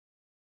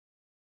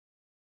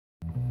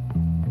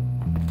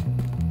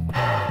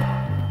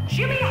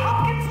Jimmy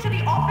Hopkins to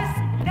the office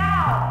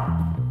now!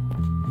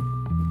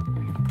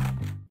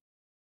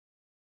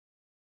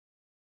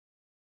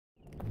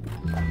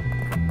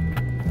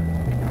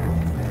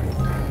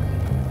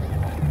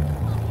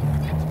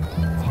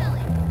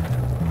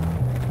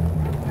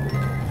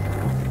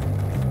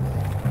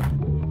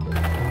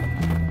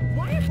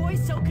 Why are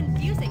boys so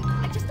confusing?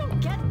 I just don't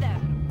get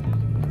them.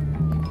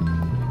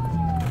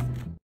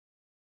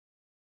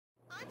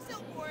 I'm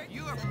so bored.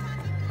 You are.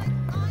 Sometimes I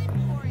feel like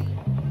I'm boring.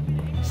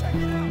 Check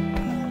it out.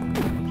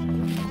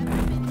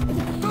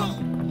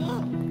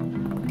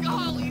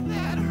 Golly,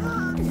 that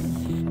hurts.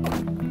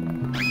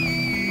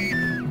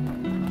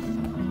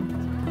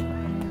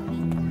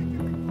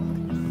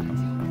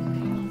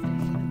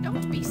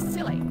 Don't be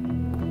silly.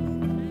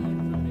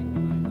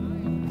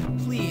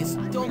 Please,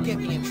 don't get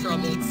me in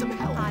trouble. Need some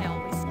help. I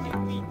always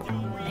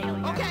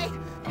failure. Okay,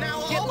 now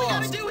all we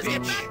gotta do is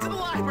get back to the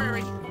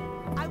library.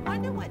 I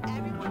wonder what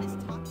everyone is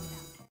talking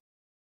about.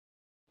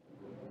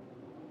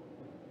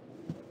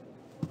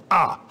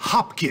 Ah,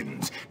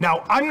 Hopkins.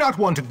 Now, I'm not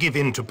one to give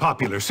in to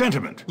popular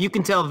sentiment. You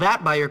can tell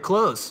that by your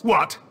clothes.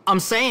 What? I'm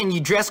saying you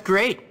dress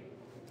great.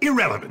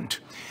 Irrelevant.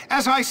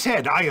 As I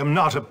said, I am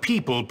not a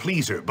people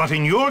pleaser, but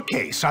in your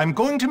case, I'm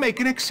going to make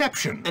an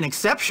exception. An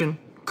exception?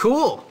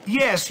 Cool.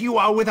 Yes, you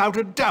are without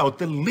a doubt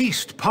the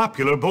least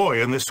popular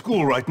boy in this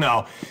school right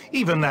now.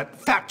 Even that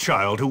fat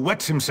child who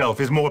wets himself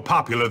is more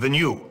popular than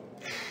you.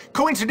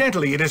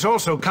 Coincidentally, it has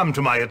also come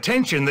to my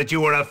attention that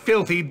you are a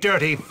filthy,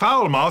 dirty,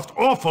 foul-mouthed,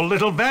 awful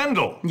little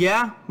vandal.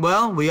 Yeah,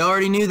 well, we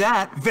already knew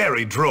that.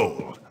 Very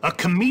droll. A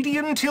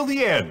comedian till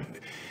the end.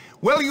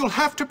 Well, you'll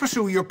have to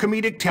pursue your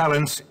comedic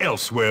talents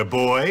elsewhere,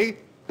 boy.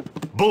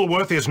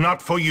 Bullworth is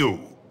not for you.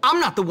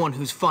 I'm not the one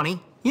who's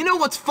funny. You know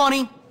what's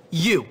funny?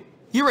 You.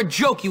 You're a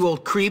joke, you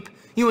old creep.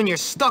 You and your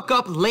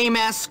stuck-up,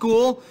 lame-ass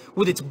school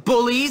with its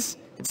bullies,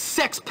 its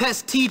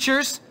sex-pest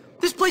teachers.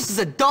 This place is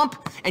a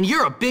dump, and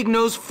you're a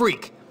big-nosed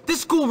freak.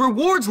 This school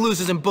rewards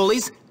losers and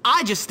bullies.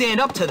 I just stand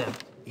up to them.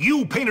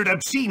 You painted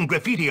obscene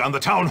graffiti on the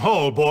town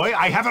hall, boy.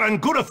 I have it on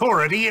good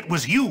authority it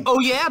was you. Oh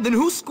yeah? Then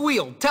who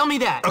squealed? Tell me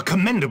that. A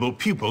commendable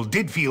pupil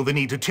did feel the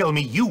need to tell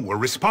me you were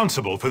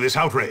responsible for this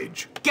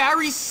outrage.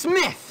 Gary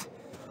Smith!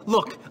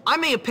 Look, I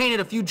may have painted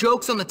a few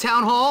jokes on the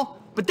town hall,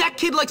 but that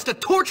kid likes to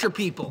torture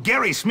people.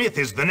 Gary Smith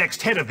is the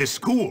next head of this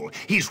school.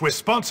 He's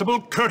responsible,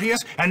 courteous,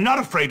 and not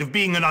afraid of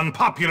being an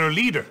unpopular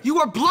leader. You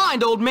are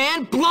blind, old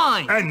man,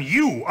 blind! And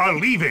you are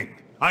leaving.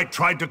 I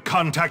tried to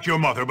contact your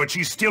mother, but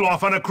she's still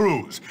off on a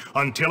cruise.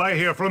 Until I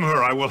hear from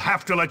her, I will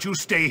have to let you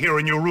stay here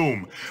in your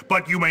room.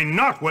 But you may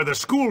not wear the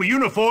school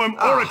uniform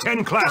or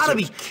attend classes. Gotta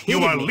be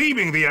kidding You are me.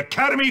 leaving the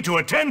academy to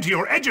attend to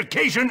your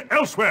education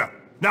elsewhere.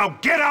 Now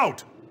get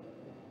out!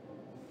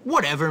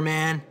 Whatever,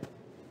 man.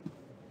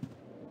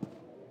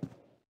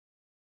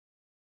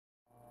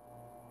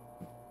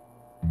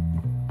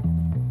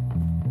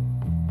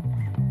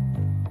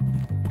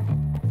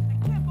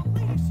 I can't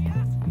believe she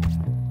asked me.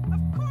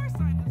 Of course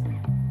I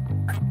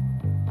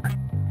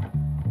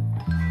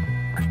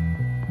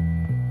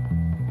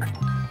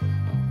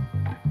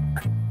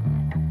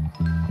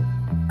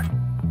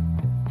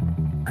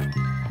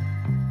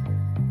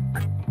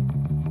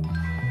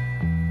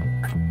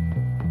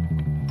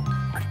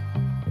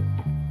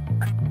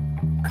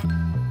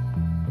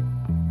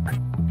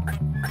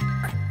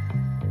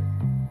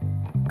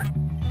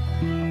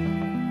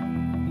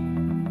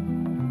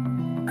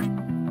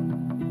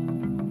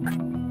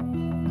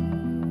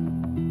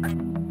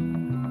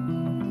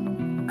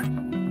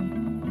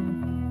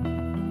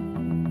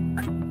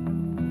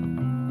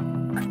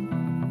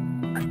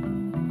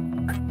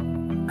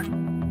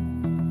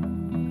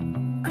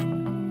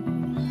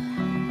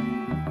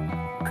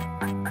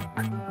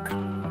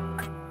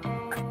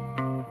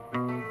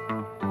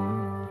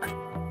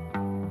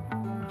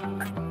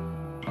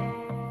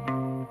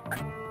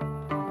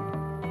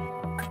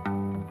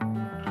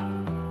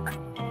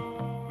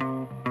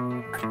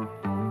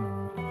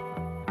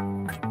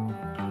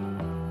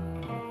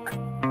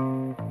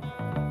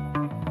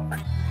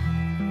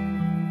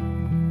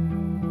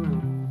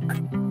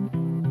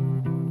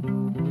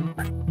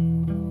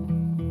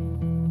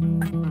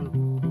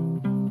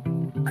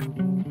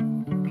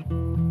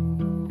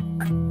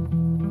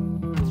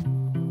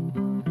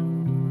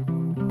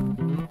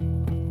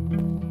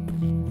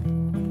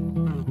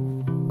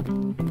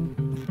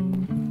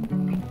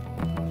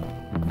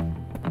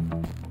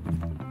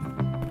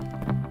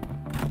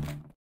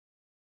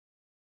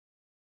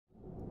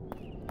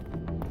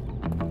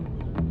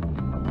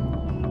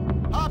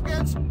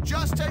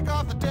Just take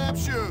off the damn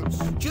shoes.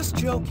 Just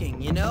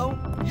joking, you know?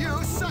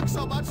 You suck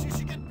so much you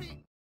should get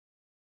beat.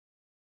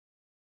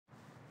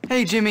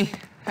 Hey, Jimmy.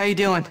 How you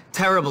doing?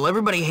 Terrible.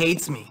 Everybody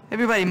hates me.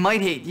 Everybody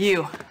might hate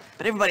you,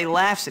 but everybody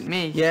laughs at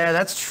me. Yeah,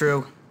 that's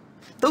true.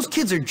 Those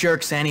kids are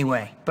jerks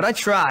anyway, but I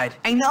tried.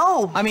 I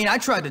know! I mean, I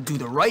tried to do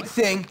the right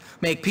thing,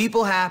 make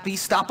people happy,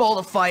 stop all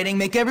the fighting,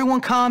 make everyone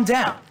calm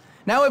down.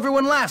 Now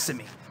everyone laughs at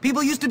me.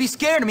 People used to be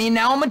scared of me, and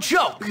now I'm a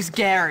joke. It was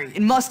Gary.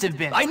 It must have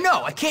been. I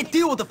know. I can't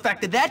deal with the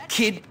fact that that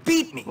kid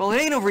beat me. Well, it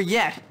ain't over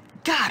yet.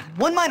 God,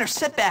 one minor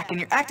setback and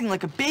you're acting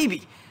like a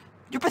baby.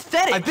 You're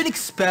pathetic. I've been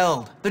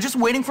expelled. They're just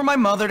waiting for my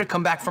mother to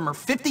come back from her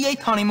 58th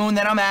honeymoon,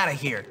 then I'm out of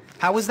here.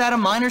 How is that a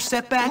minor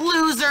setback?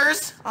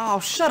 Losers! Oh,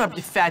 shut up,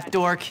 you fat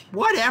dork.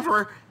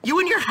 Whatever. You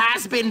and your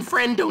has-been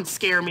friend don't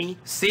scare me.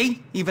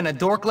 See? Even a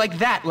dork like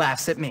that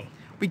laughs at me.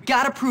 We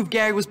gotta prove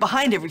Gary was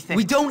behind everything.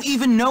 We don't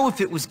even know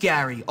if it was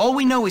Gary. All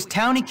we know is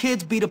Townie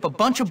kids beat up a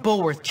bunch of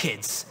Bulworth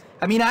kids.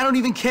 I mean, I don't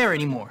even care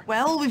anymore.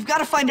 Well, we've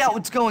gotta find out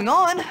what's going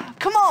on.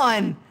 Come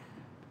on!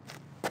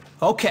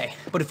 Okay,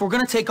 but if we're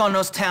gonna take on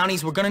those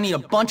Townies, we're gonna need a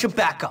bunch of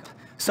backup.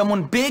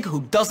 Someone big who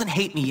doesn't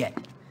hate me yet.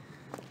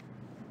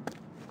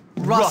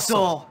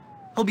 Russell!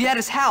 He'll be at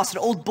his house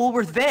at Old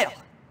Bulworth Vale.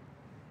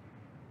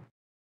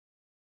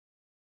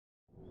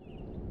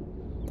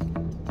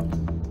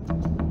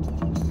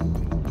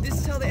 This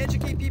is how they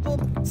educate people?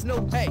 It's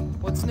no... Hey,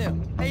 what's new?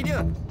 How you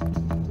doing?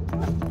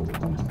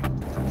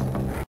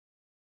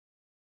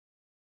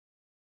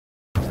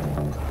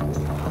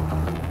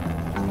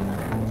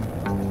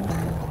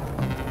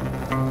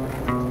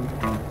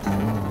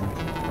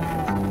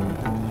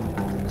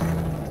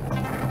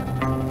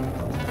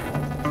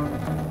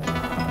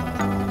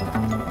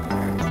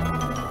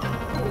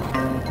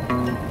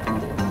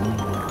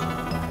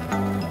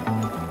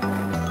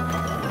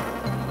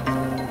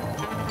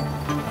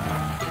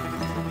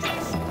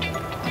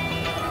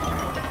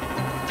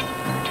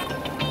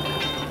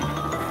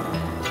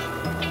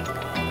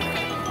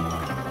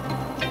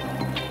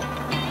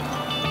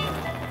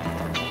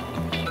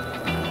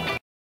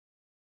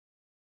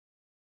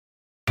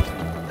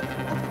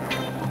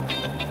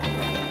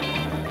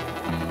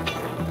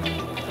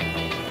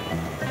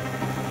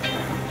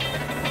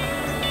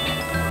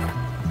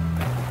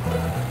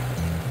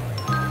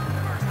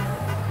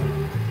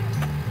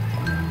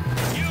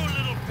 You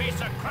little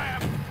piece of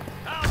crap!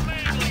 I'll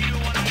mangle you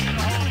when I get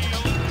a hold of you!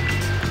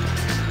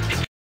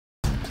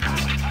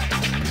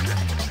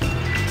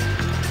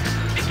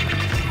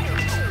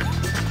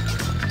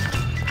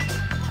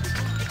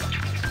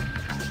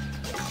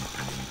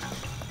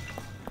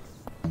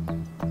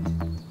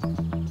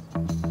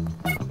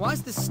 Why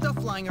is this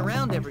stuff lying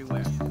around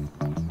everywhere?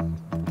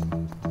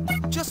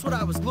 Just what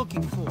I was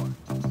looking for.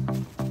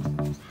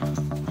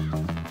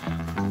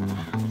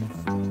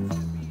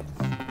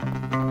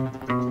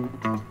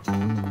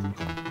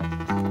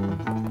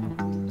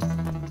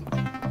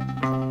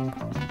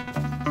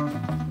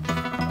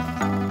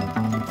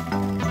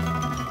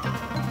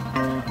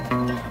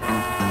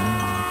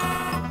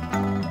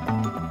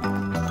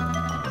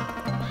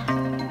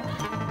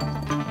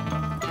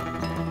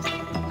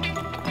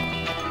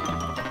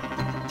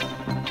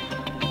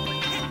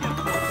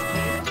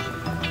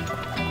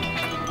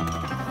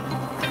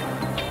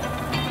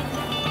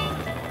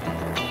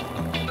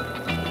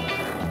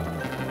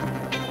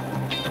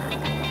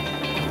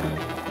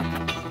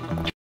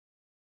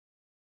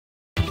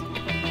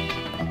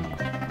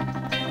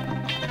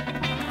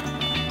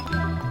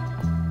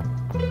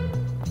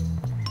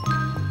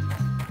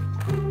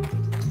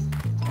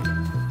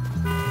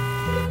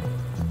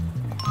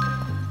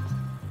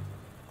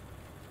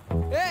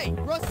 Hey,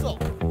 Russell!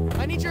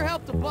 I need your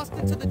help to bust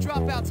into the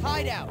Dropout's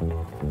hideout.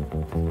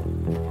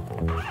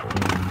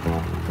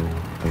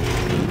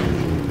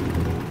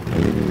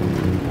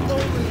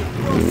 Lonely and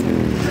Russell,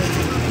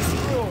 ready to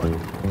destroy.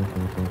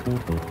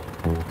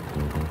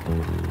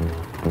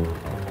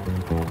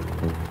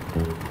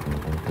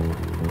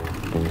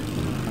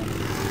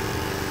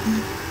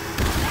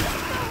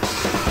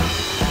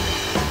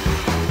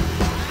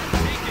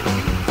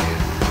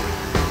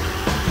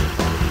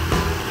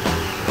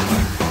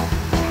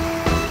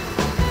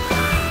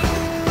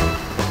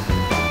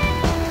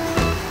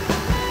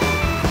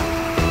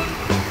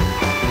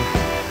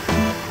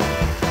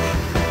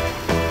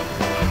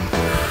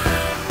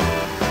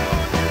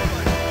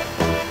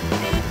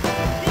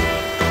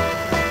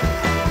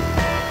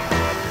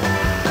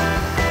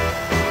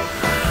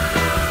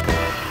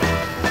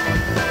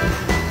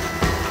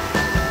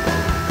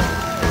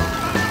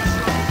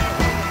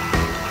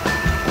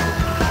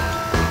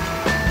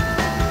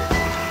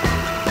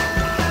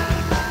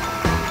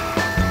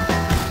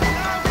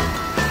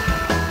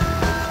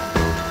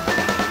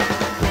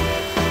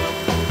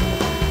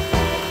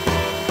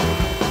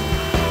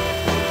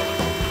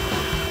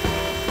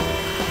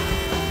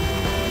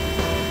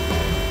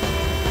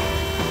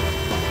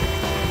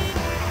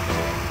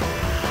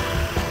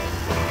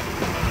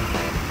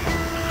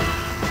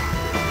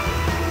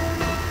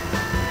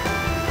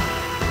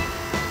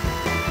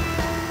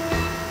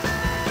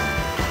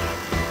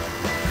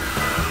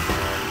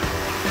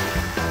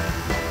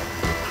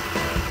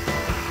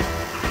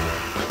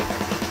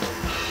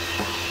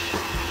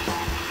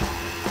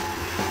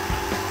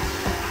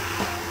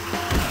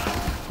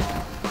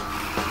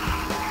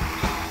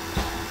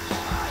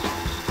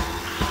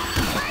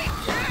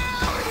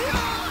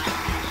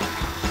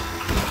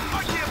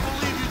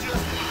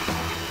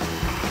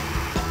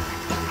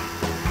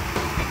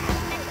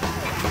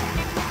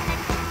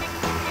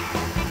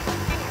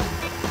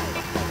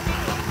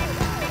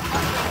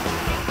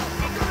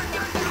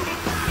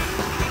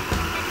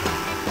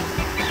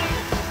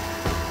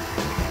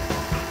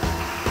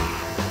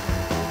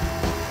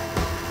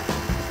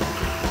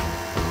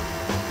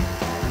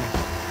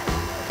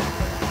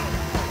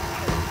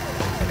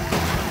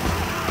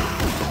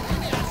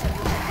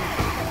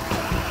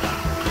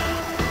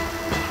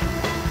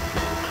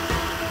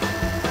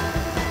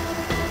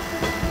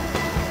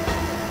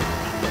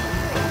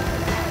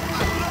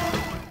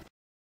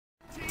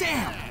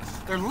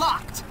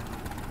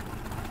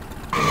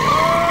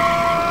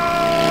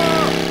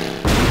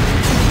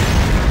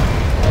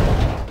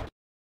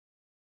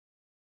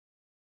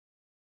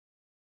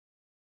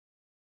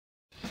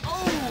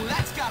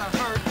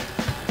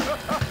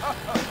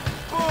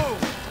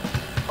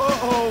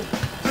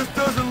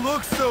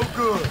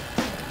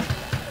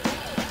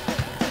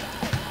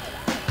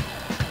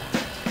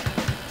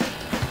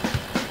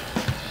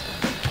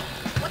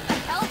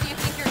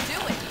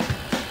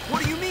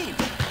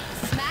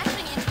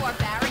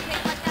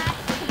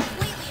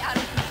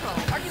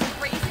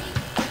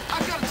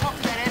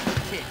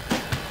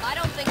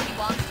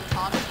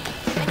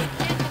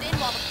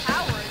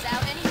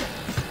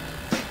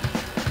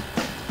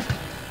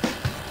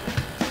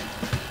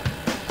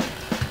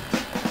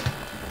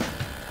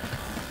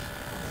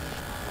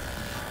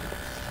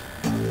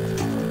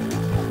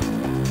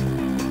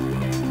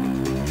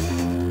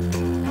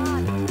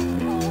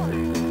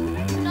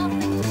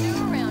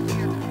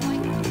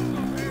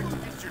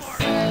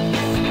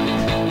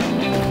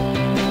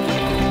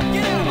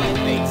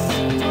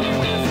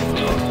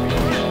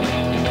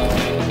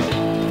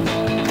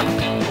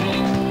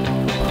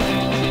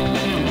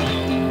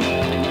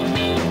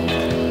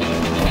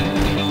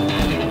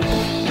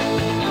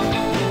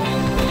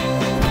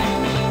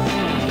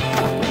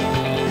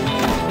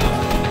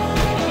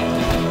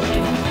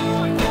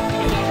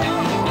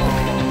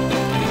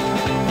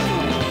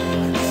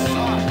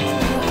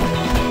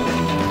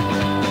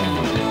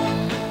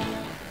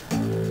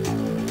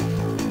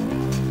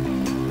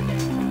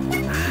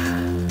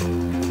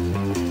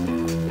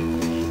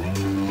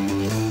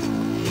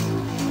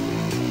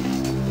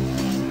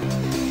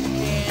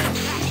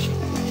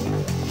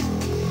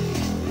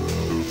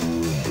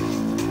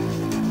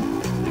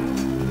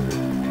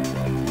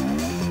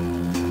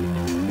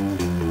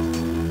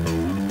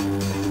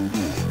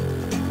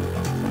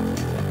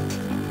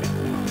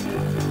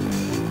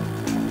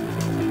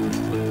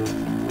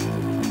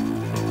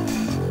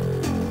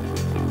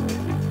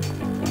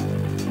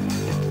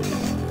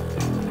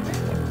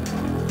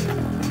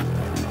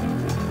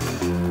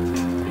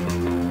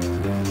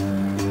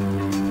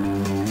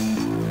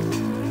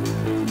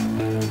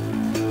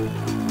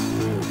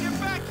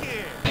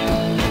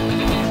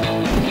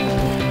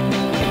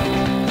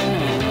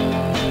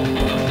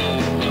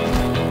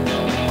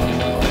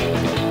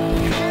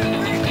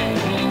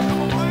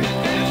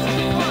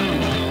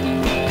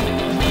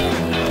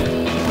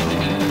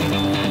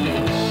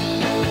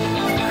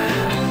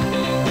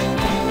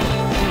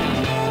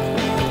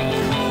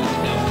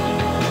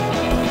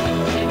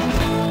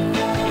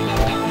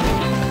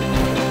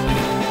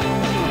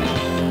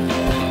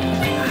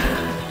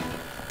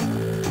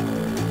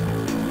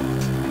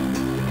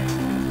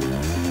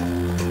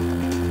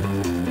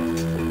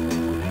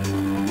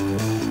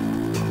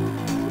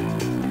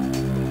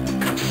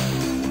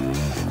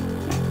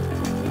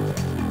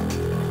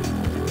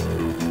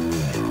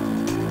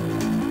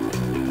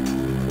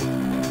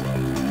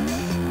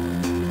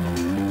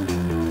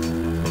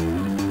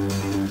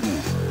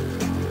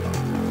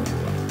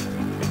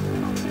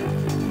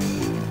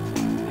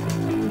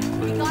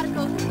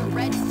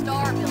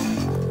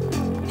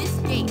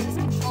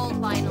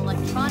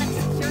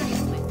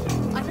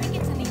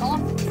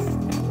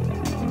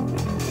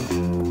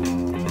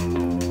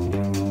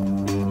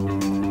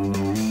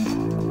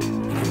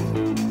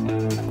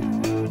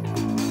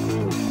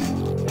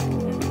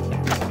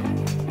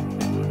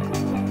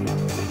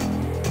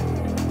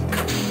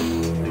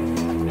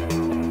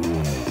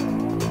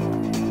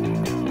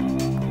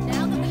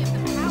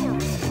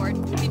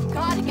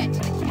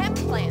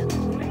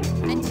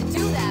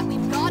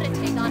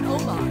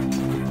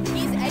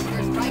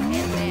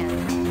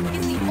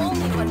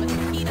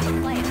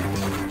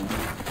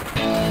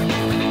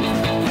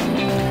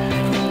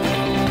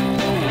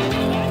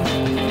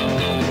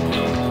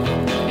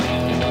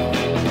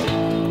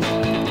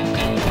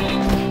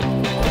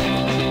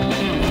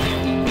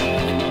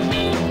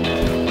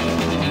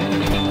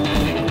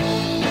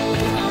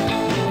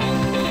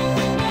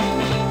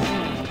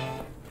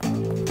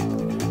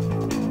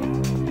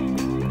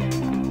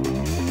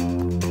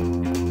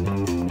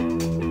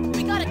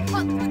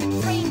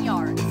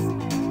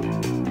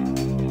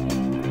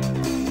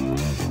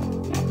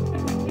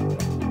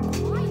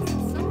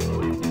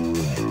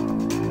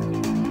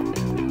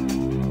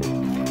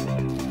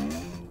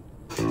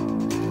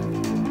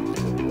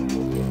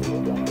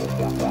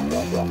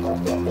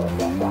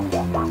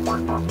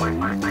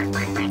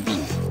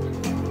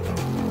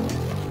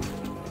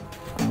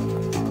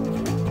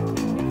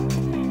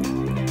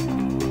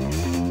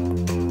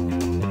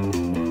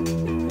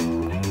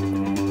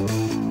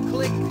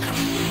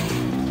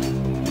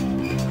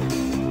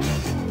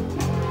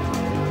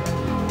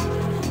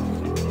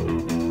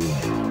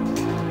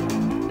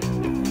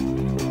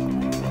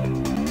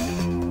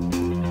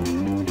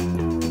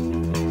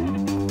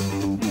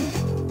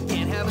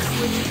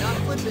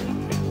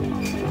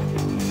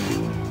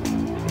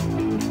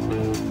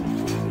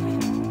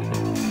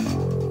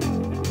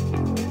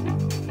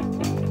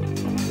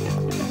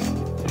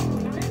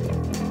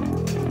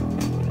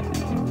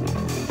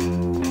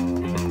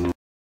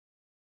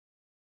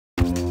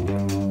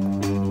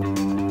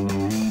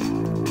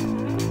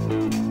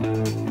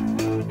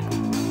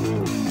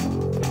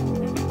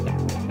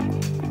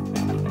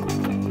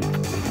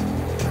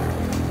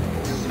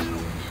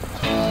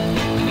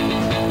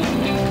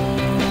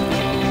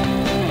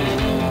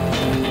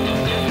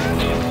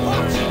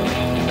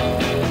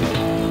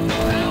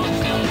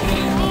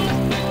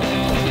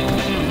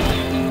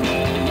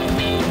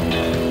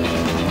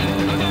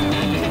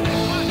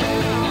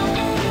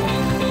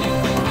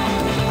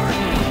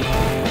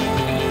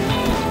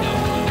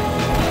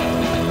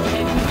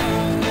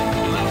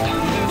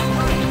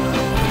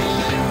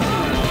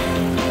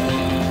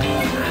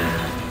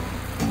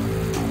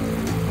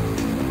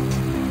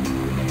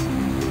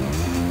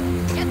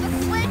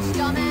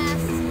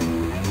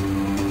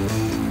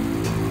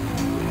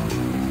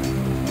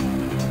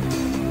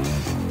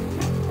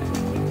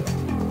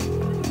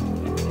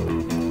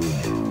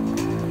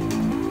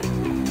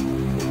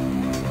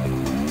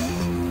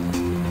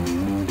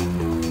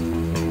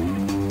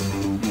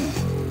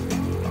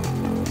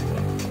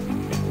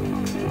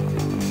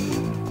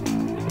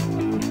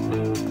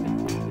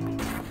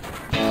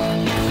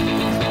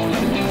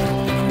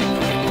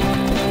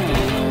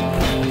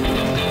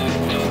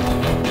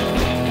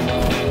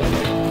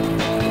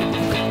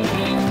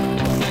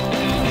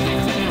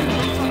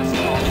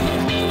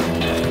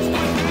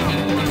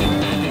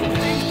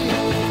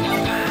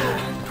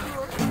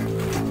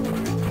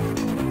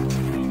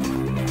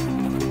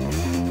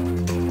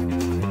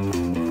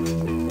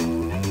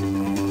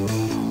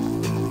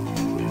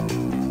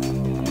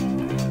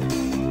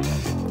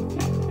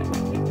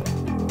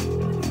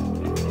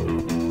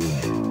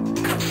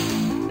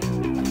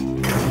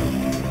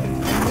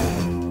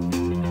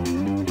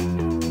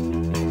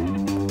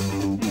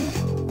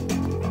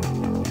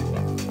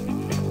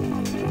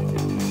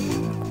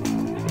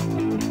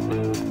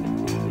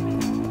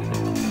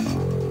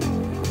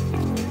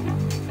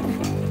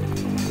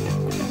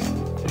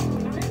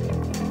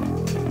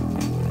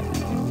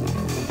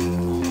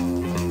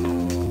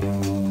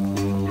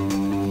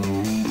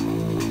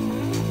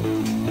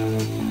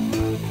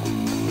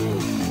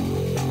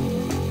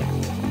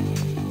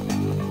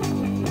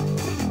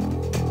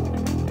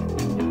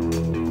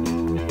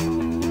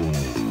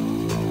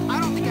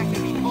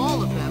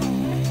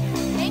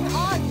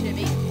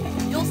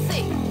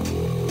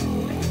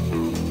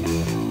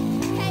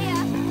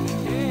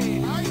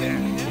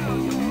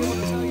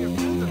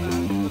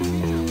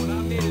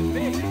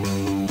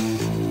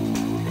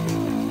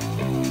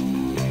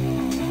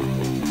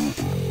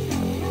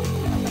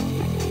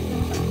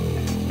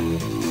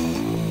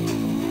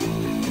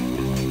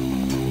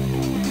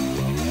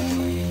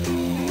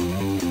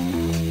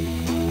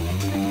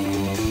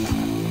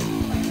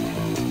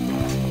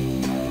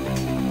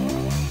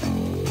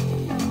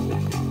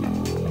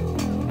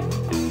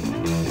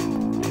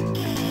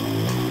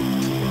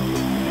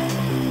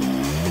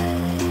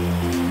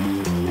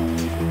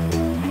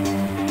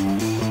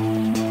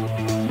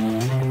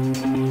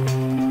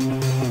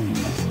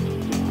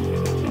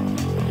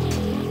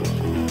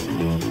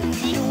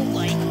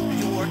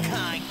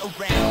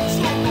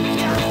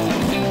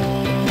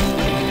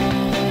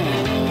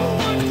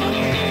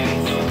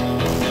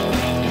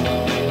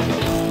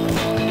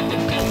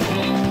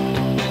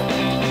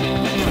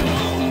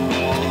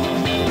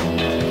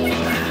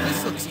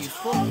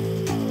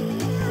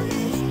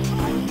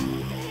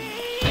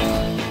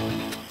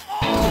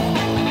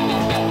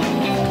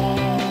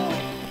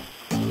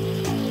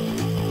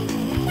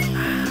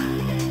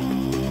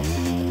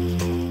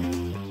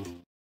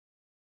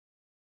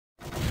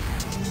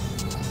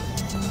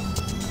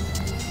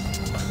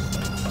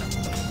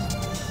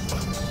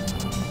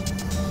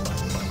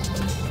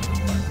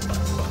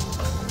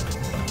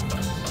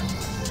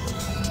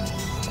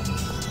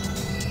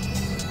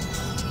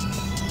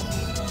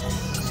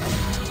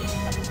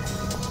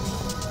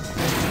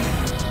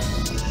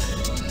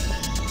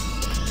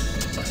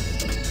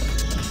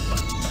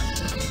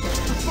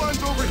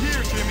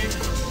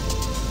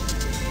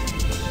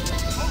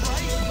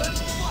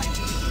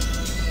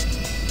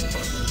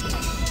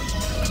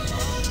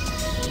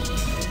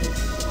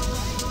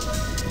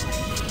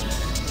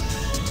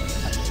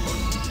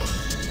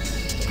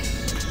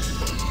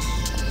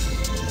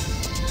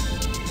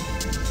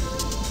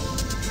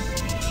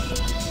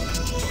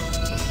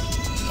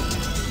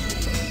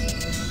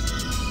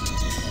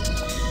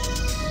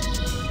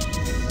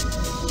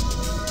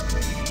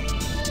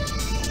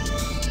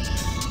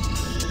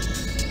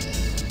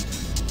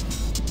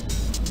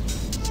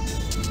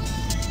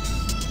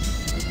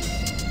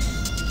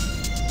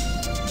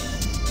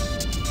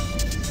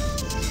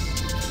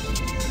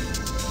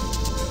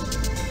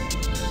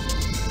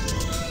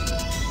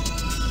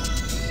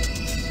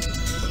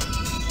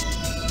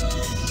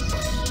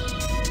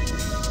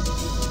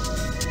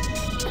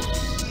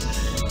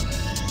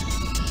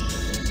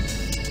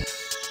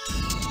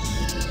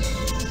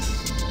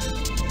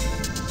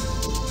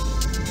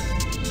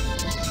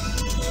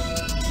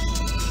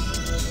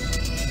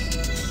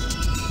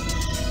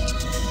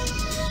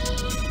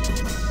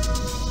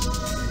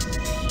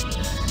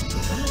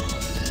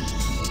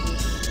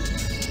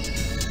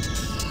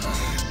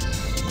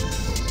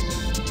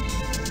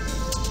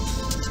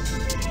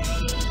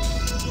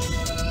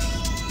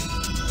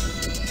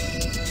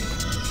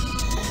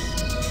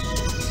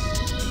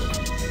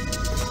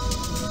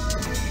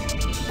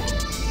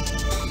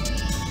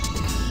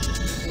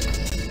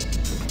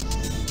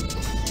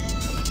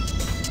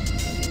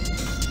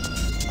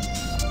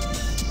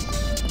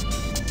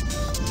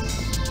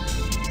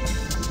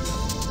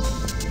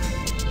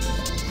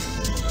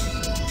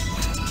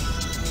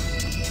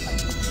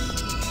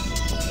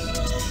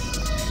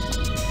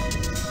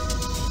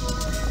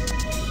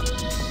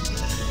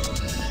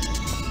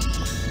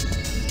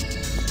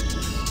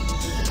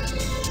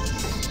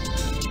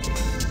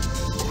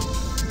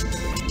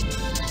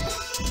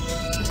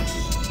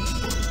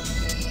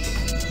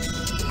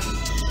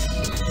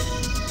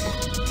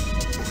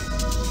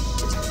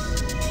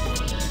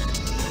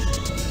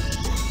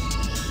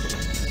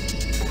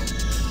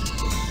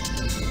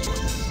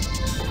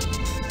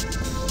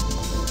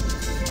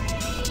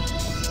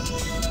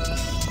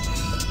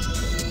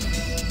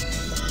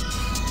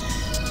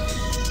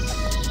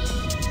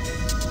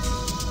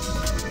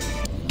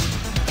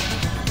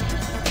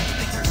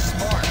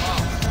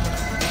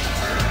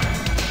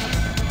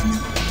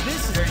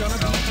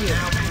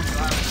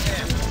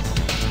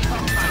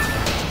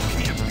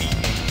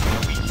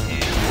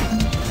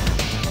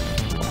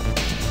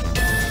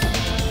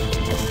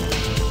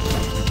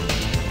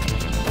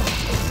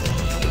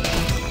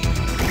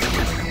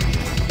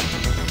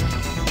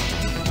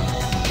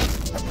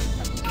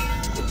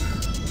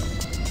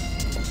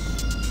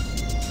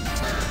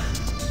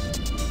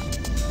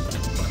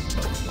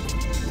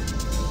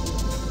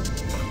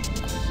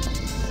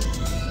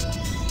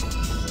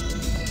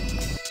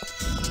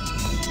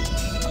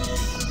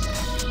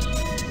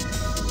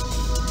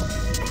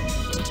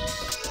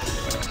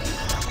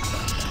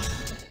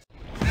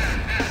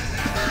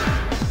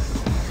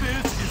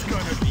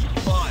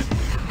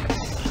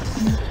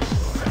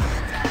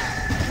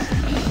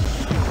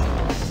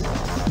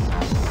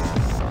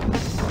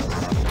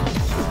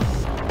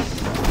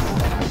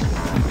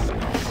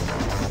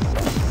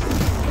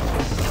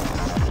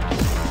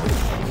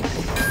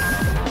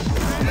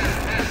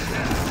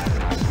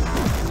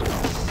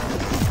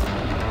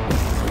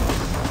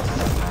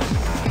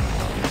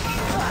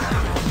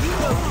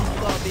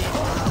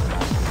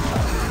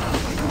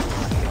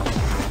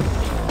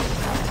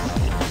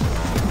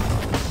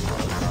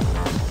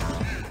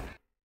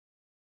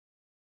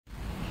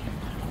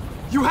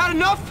 You had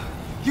enough?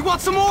 You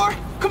want some more?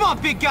 Come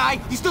on, big guy.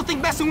 You still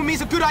think messing with me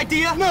is a good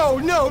idea? No,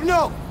 no,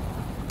 no!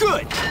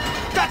 Good!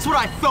 That's what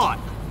I thought.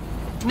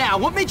 Now,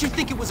 what made you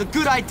think it was a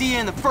good idea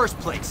in the first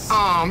place?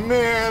 Aw,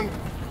 man.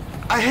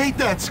 I hate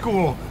that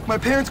school. My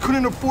parents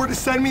couldn't afford to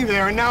send me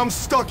there, and now I'm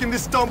stuck in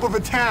this dump of a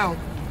town.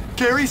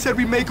 Gary said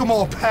we make them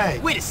all pay.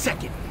 Wait a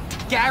second.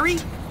 Gary?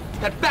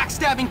 That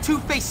backstabbing,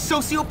 two-faced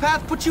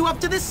sociopath put you up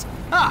to this?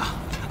 Ah,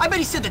 I bet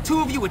he said the two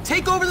of you would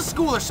take over the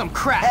school or some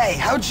crap. Hey,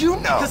 how'd you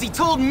know? Because he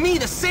told me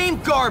the same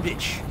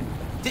garbage.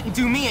 Didn't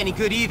do me any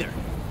good either.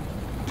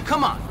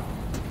 Come on.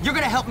 You're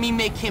gonna help me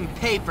make him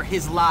pay for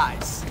his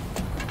lies.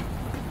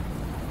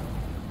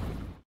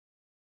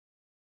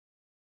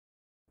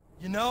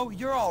 You know,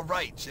 you're all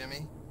right,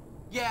 Jimmy.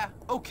 Yeah,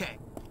 okay.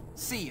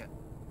 See ya.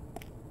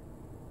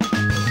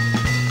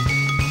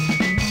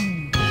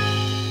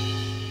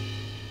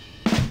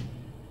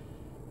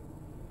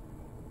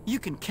 You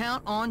can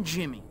count on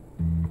Jimmy.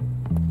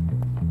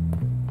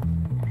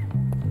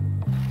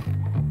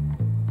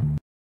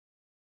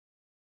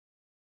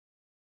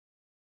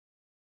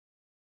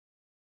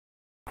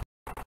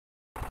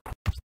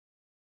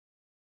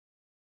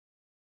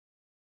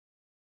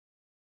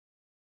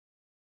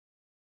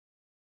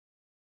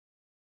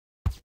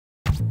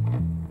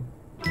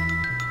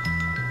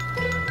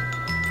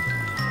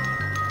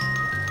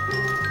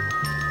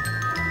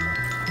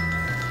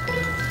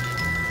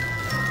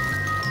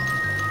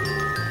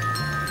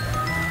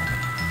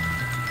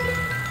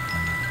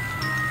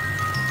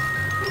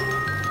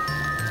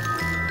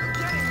 I'm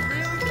getting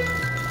really...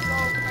 So,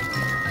 I need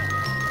your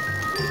help.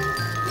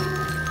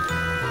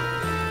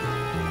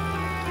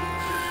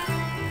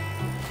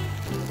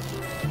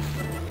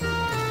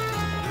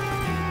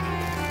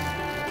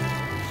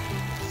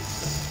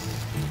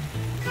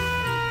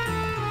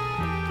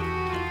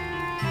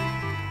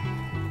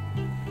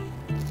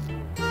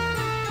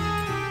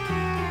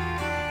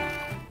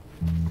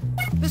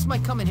 This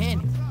might come in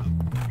handy.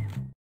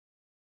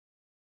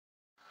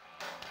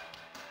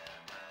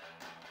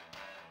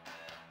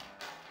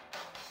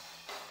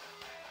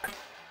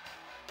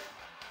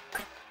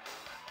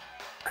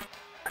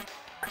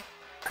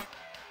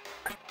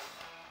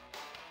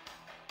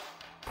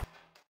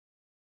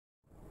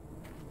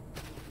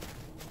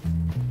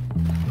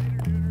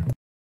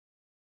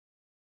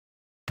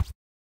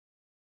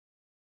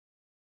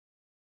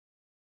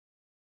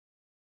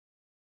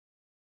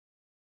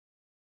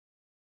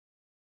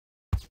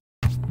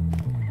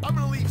 I'm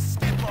gonna leave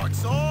skid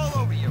marks all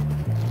over you.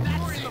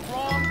 You're in the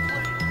wrong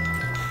place.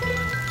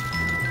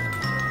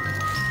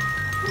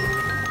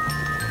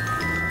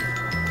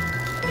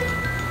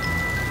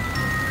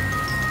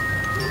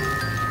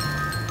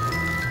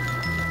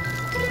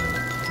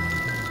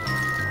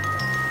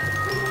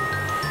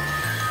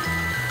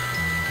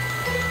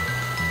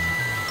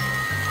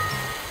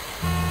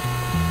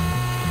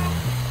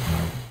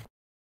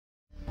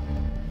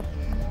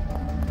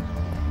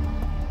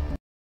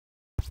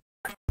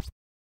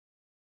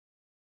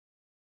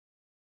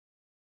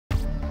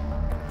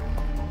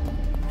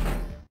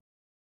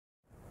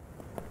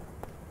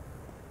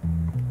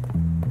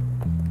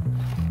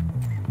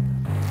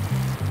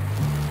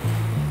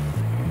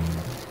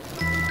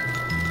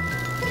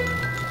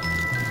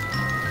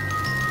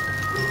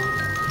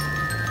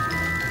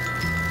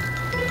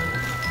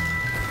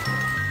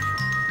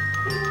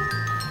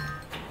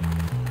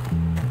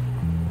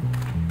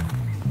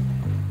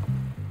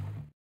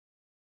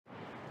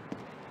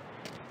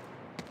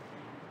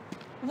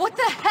 What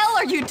the hell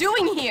are you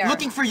doing here?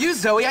 Looking for you,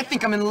 Zoe. I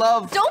think I'm in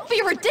love. Don't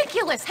be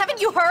ridiculous.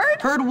 Haven't you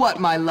heard? Heard what,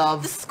 my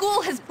love? The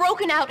school has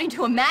broken out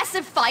into a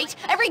massive fight.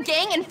 Every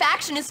gang and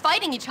faction is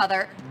fighting each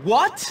other.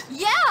 What?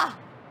 Yeah!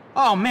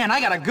 Oh man,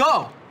 I gotta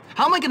go.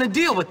 How am I gonna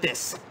deal with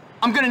this?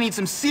 I'm gonna need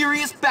some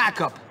serious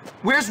backup.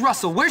 Where's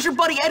Russell? Where's your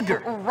buddy Edgar?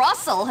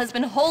 Russell has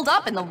been holed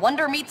up in the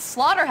Wonder Meat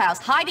slaughterhouse,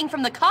 hiding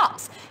from the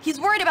cops. He's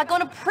worried about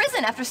going to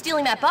prison after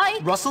stealing that bike.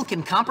 Russell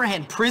can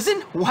comprehend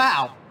prison?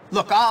 Wow.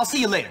 Look, I'll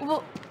see you later.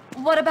 Well,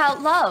 what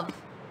about love?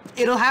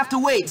 It'll have to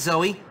wait,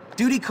 Zoe.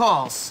 Duty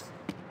calls.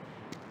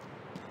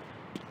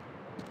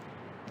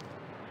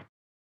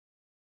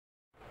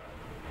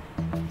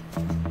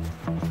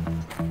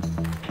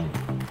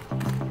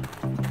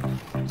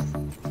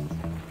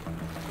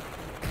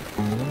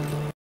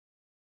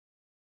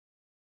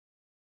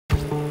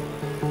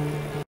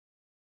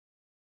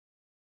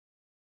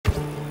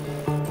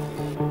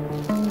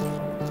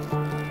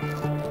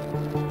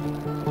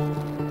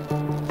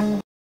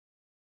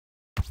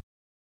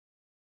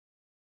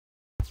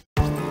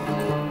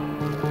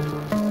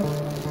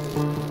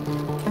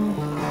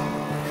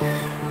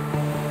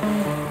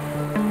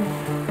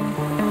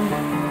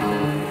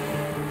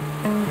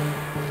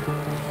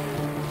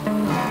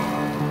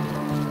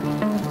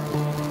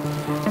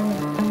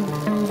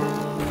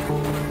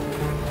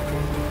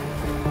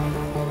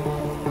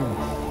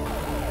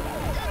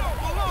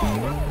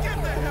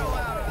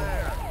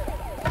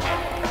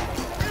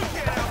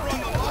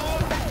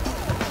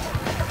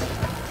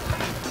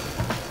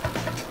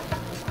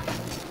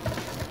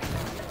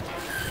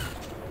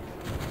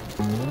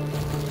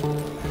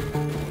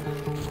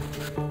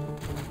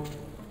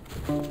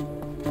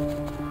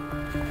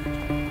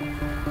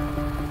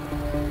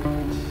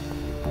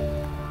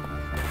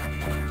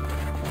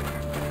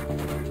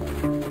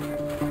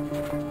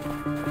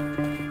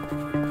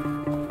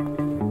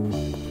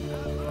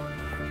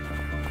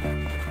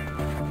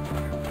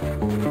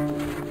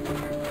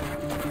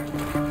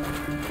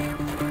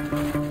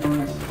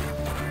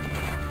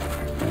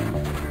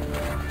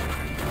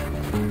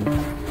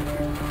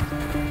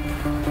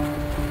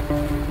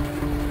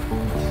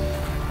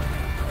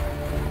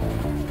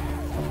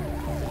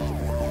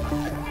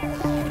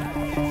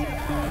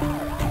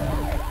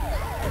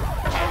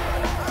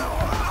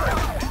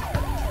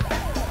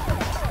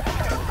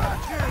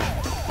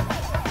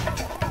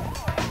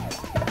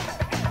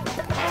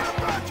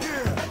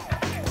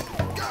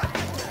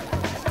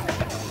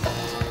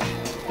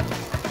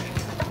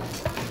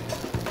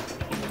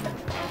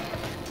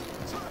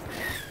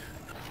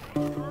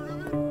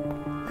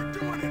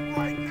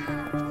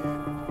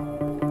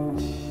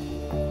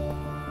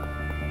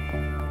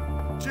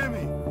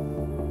 Jimmy,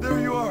 there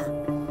you are.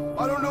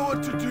 I don't know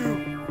what to do,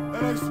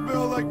 and I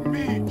smell like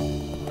meat.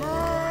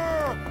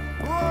 Ah!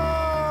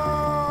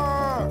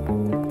 Ah!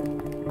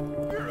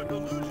 You're a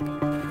delusional.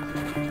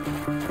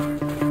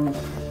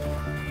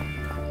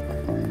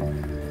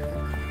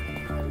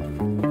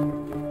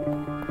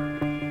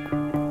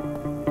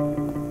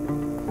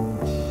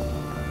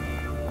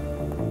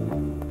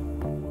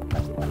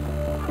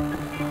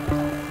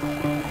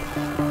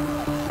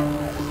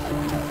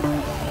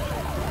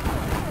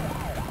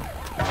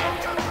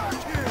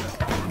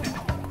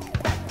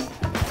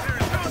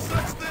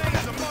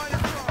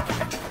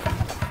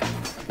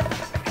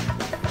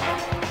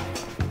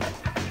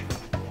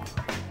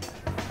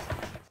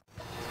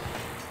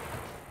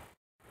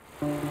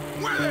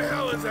 Where the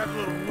hell is that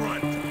little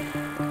runt?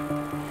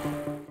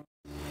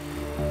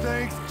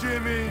 Thanks,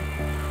 Jimmy.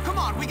 Come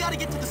on, we gotta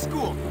get to the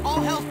school.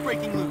 All hell's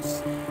breaking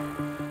loose.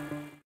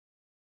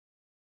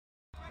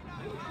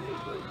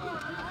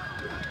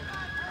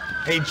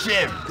 Hey,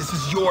 Jim, this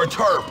is your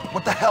turf.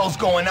 What the hell's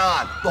going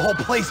on? The whole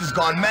place has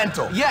gone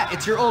mental. Yeah,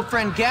 it's your old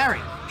friend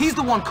Gary. He's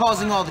the one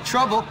causing all the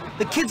trouble.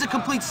 The kid's a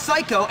complete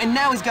psycho, and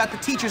now he's got the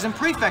teachers and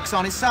prefects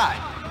on his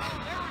side.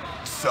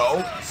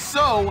 So?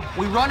 So,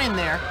 we run in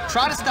there,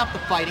 try to stop the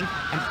fighting,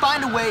 and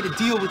find a way to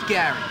deal with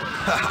Gary.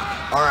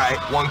 All right,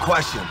 one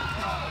question.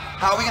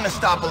 How are we gonna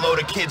stop a load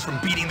of kids from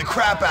beating the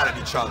crap out of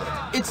each other?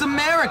 It's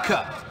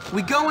America.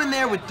 We go in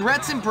there with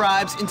threats and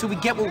bribes until we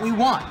get what we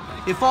want.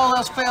 If all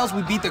else fails,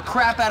 we beat the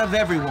crap out of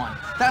everyone.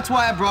 That's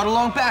why I brought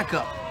along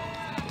backup.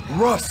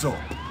 Russell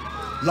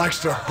likes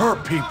to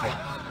hurt people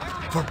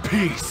for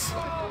peace.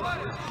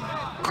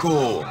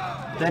 Cool.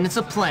 Then it's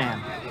a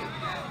plan.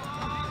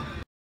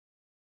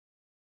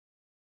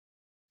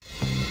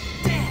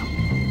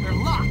 Damn! They're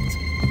locked!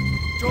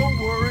 Don't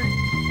worry,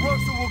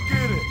 Russell will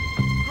get it.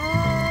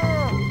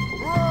 Ah!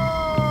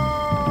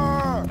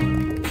 Ah!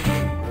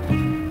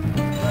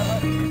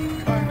 That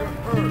kinda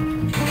hurt.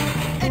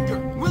 Edgar,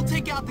 we'll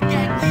take out the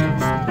gang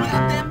leaders.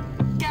 Without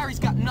them, Gary's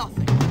got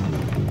nothing.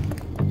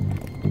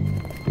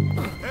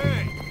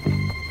 Hey!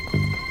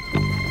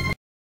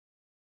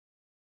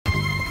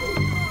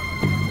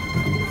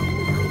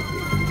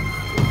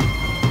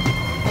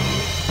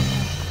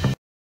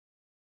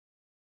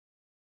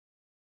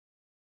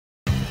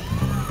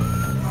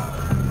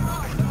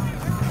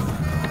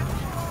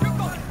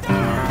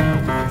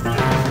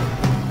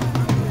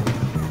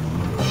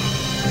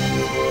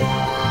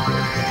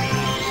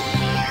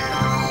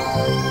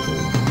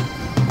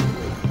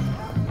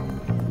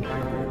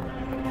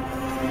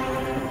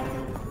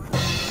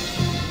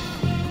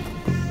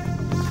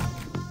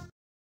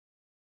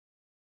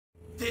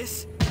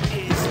 This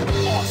is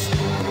awesome.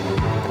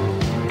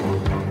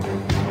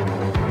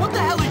 What the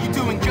hell are you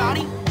doing,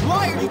 Johnny?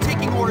 Why are you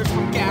taking orders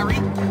from Gary?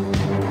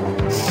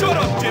 Shut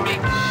up, Jimmy!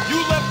 You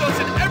left us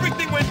and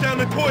everything went down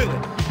the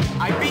toilet!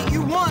 I beat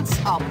you once,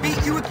 I'll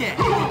beat you again.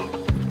 I'm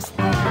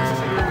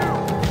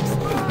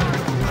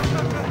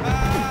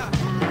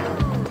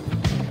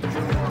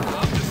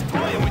just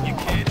toying with you,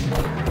 kid.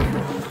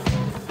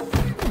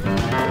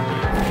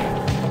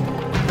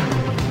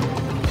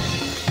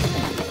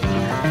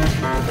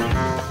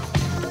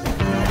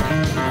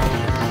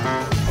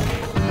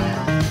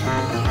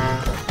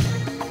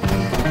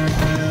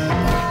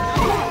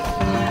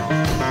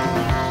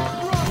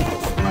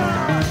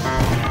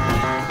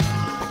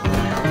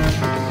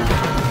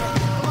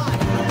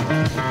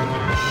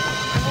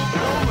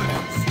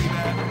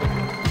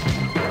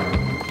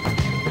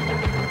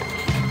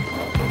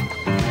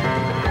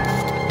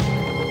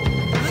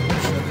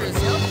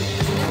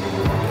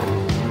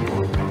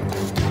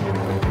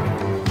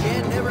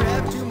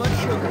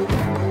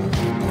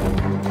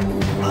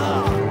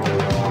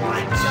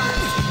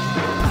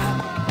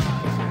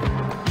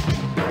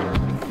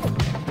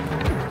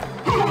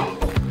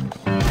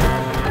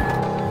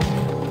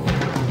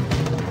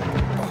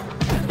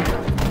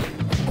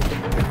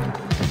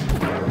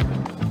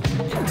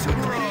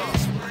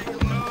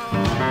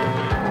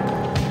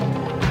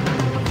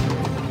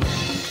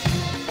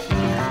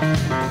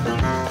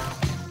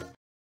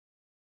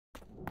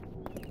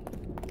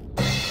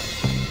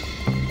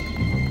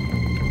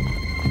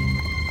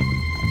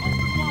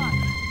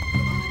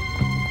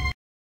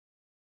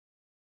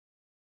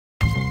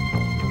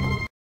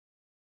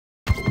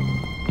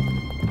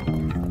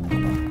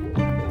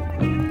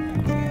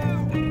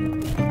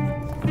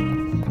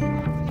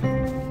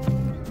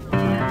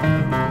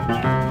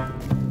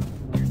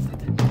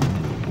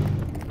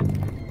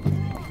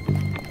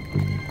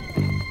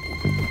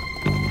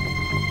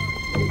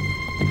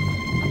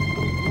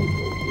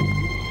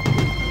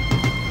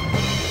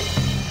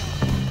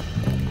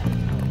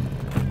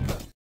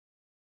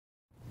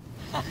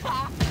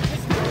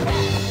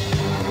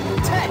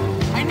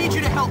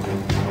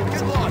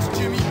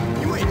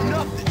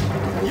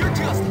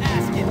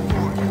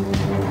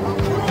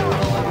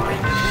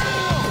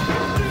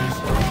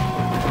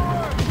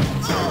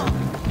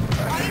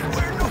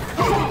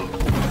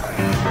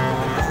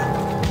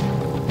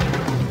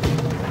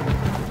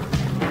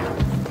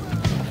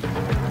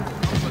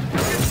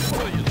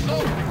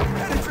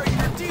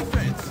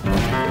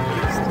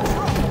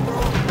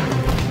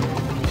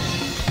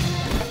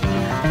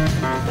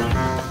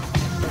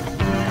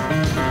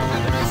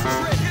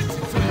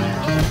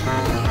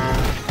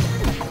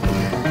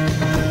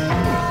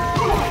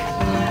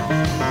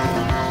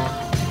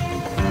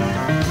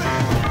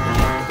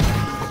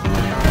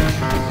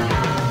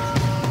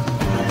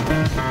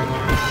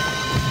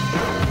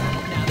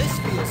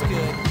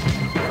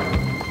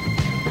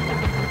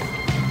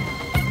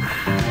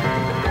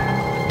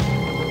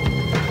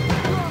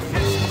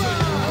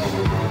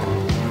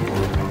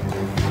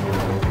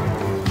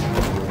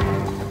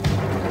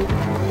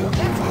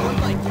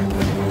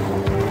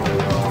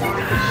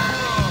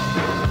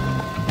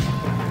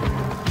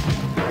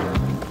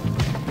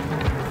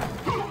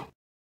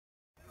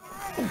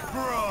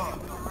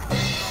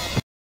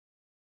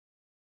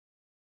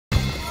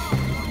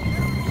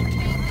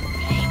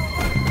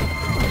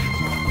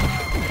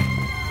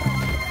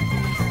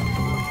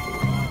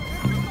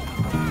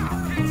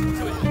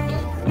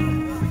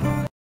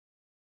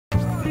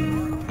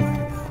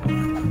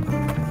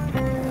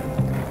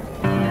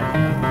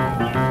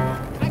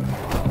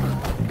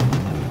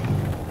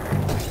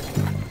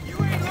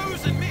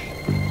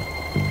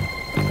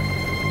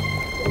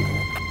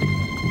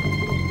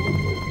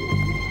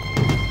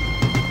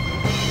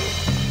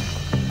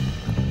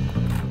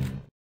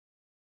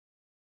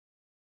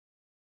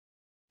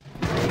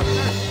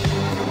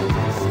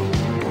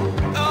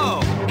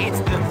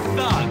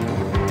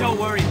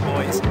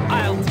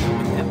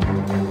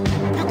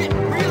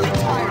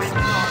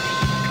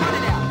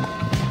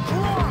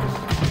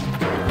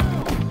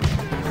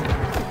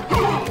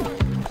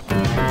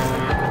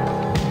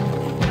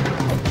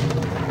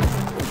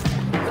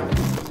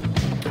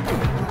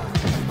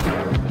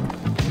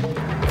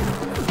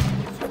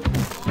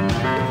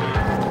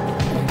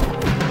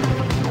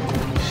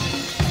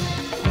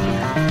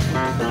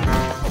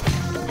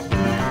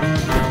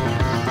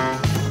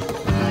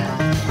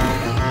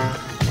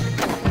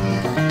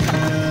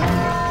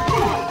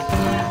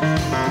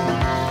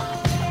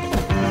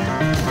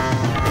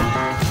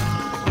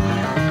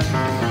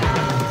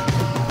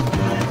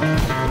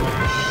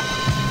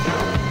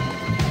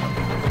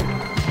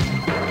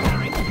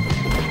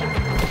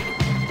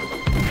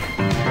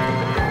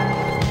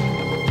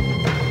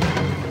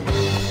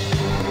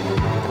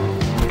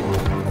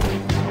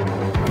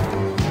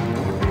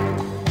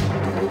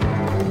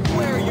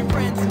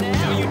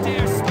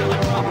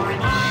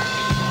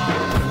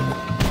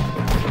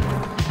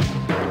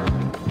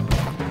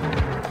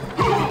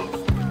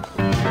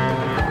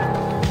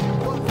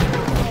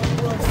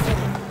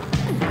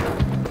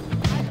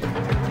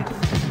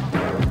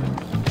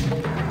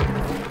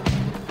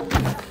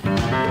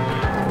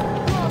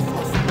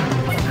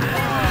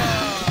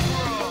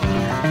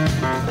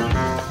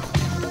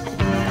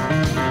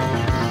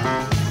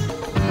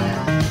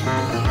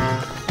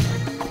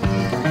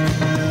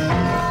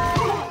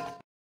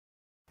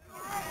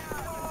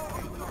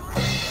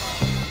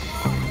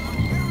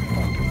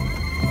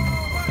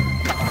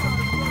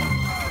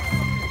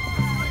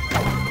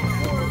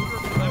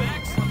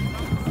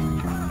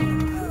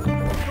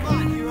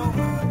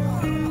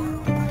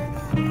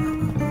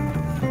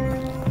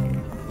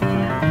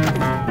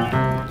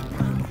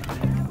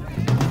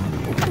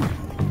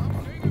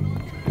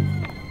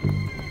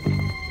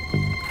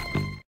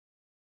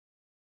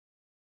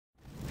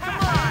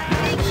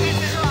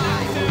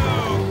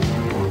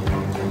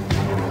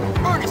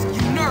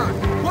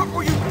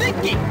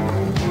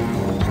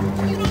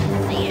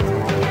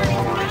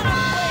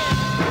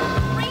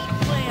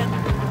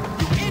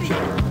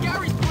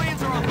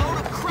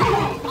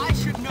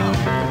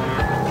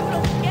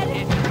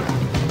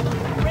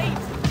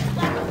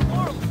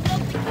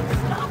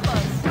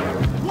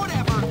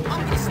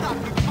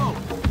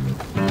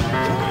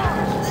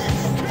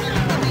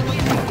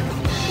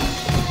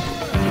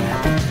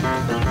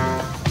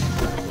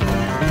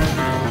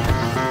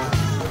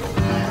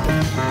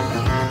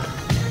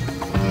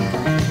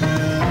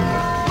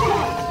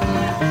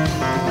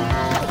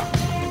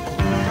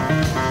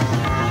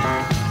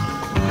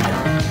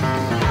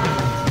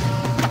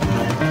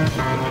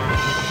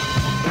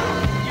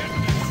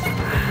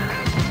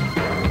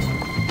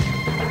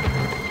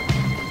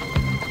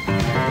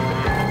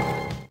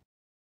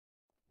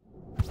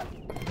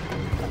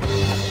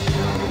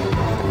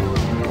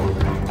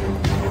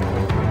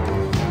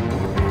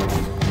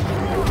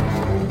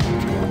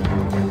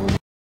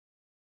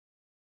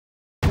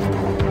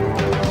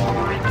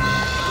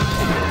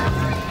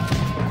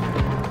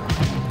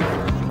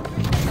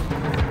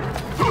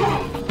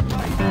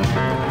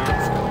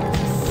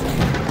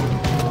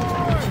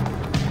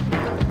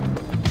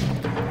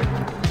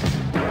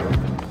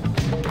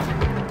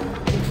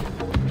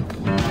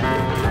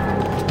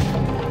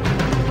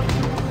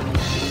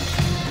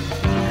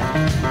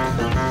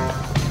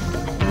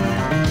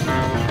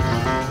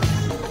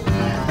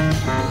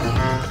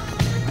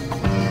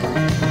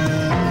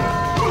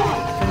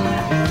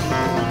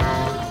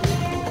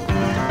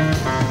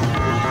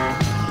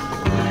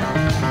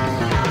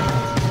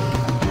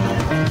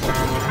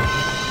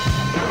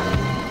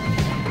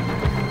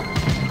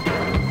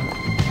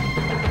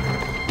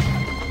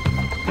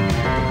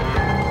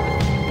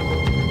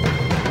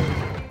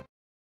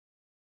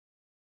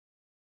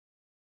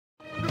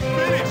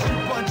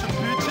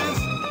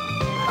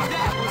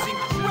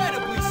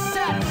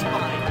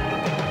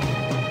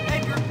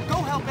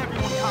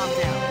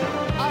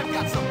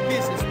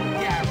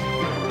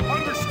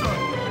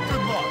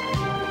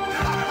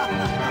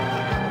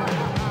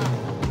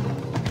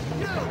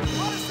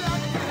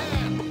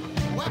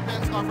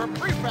 are for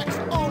prefects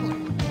only.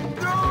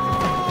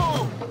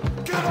 No!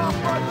 Get off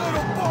my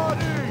little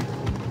body!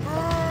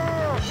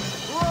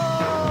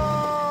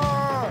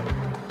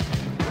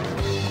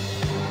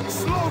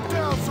 Slow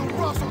down so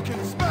Russell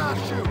can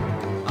smash you!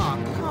 Aw,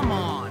 come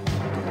on.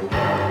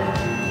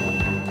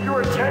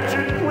 Your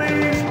attention,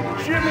 please.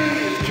 Jimmy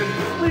is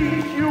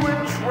complete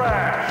human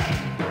trash.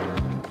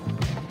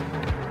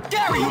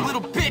 Gary, you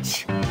little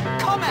bitch!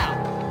 Come out!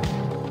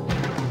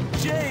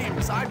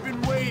 James, I've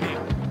been waiting.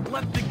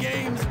 Let the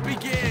games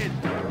begin.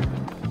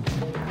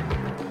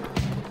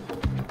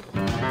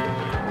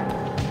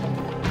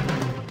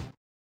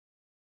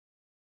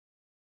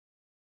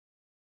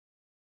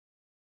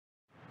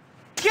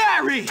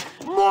 Gary!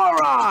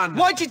 Moron!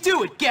 Why'd you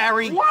do it,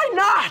 Gary? Why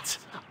not?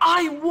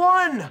 I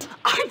won!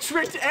 I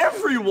tricked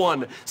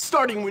everyone!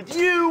 Starting with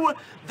you,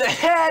 the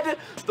head,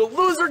 the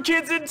loser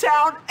kids in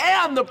town,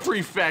 and the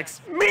prefects.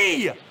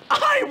 Me!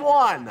 I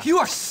won! You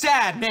are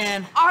sad,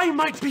 man. I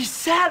might be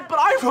sad, but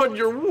I run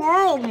your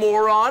world,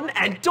 moron!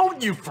 And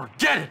don't you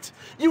forget it!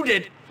 You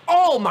did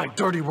all my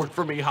dirty work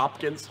for me,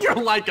 Hopkins. You're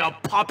like a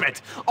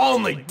puppet,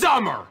 only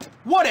dumber!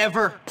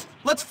 Whatever.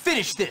 Let's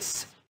finish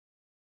this.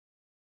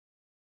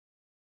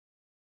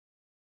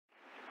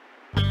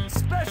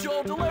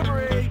 Special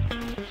delivery!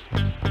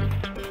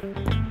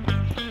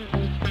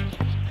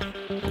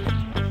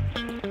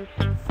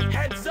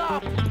 Heads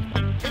up!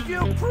 If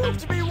you prove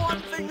to me one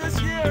thing this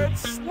year,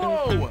 it's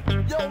slow!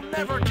 You'll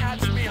never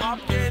catch me,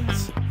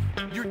 Hopkins!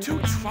 You're too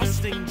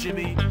trusting,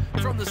 Jimmy.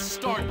 From the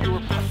start, you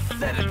were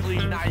pathetically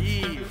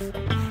naive.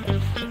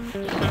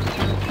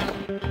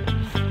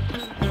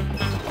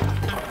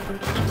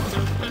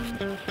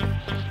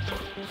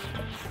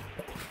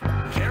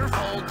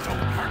 Careful,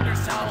 don't hurt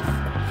yourself.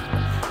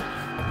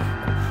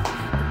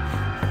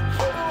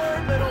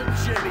 Poor little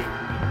Jimmy,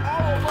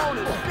 all alone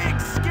in big,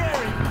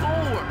 scary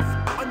Bullworth,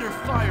 under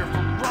fire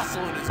from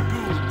Russell and his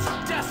goons,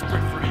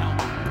 desperate for help.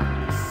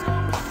 So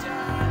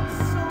sad,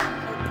 so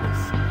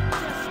hopeless,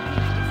 just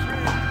needing a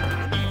friend.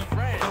 Any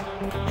friend.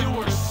 You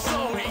were so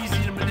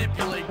easy to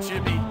manipulate,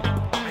 Jimmy.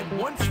 And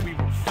once we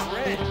were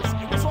friends,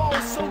 it was all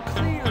so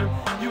clear.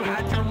 You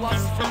had your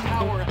lust for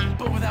power,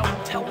 but without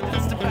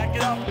intelligence to back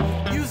it up.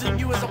 Using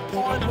you as a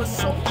pawn was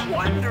so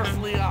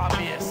wonderfully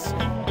obvious.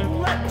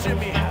 Let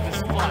Jimmy have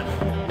his fun.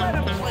 Let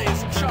him play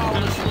his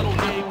childish little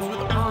games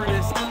with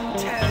Ernest,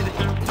 Ted,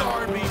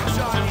 Darby,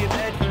 Johnny, and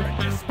Edgar,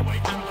 and just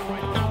wait for the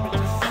right moment to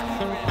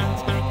swoop in and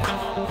take it.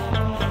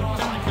 It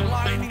was like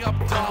lining up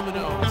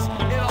dominoes.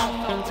 It all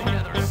fell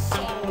together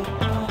so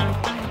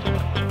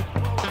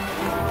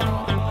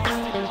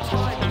wasting your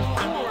time with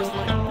whores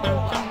like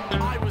Lola.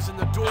 I was in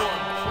the dorm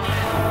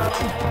playing.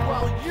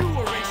 While you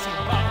were racing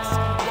bikes,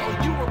 while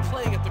you were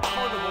playing at the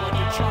carnival like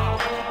a child,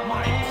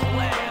 my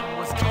plan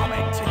was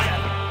coming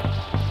together.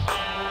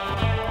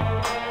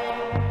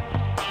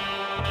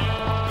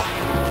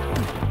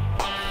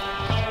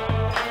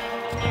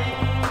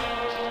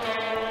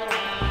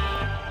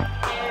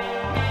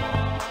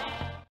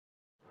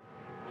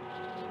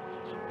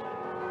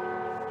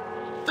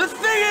 The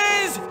thing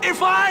is,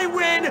 if I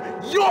win,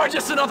 you're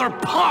just another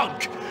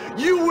punk!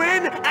 You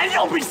win, and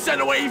you'll be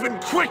sent away even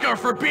quicker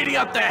for beating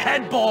up the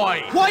head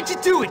boy! Why'd you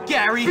do it,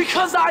 Gary?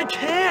 Because I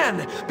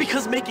can!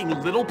 Because making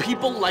little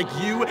people like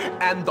you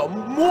and the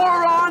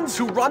morons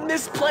who run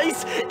this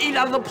place eat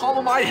out of the palm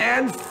of my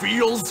hand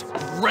feels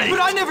great! But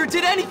I never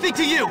did anything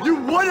to you! You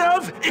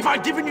would've if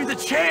I'd given you the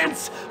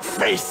chance!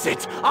 Face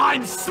it,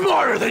 I'm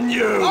smarter than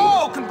you!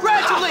 Oh,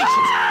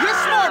 congratulations! You're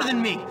smarter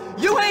than me!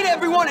 You hate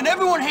everyone and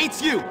everyone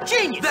hates you!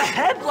 Genius! The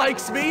head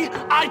likes me!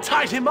 I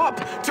tied him up,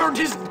 turned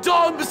his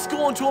dumb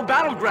school into a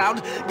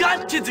battleground,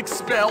 got kids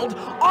expelled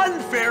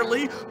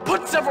unfairly,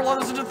 put several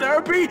others into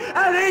therapy,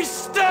 and he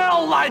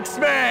still likes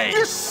me!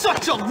 You're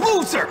such a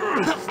loser!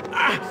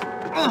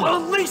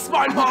 Well, at least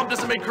my mom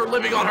doesn't make her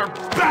living on her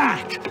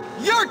back!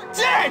 You're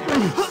dead!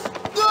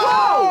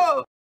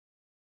 Whoa!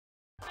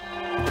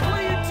 What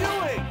are you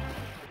doing?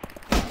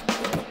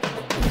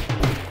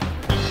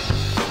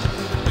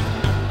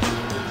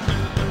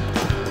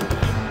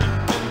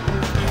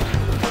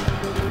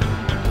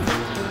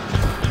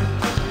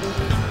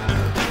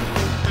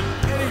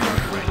 Get in your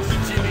friends,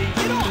 Jimmy.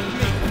 Get off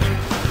me!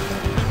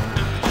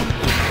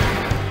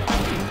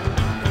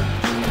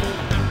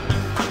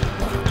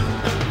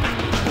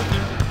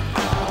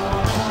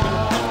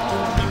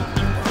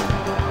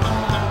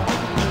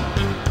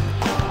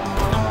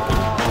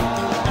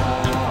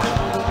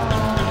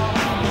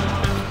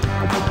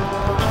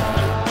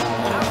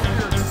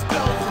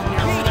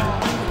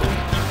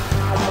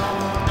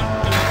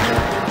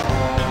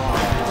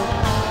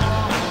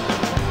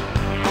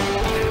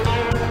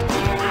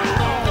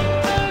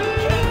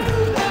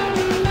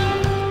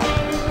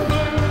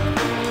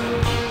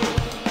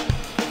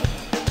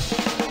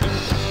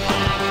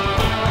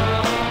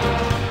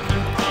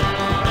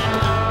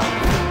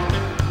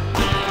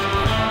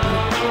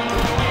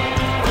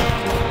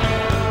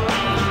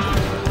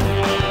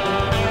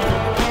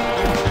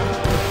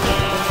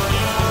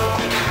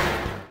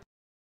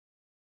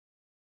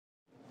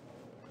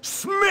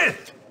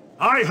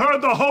 I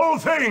heard the whole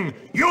thing.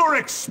 You're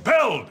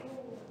expelled.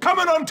 Come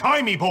and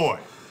untie me, boy.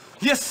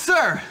 Yes,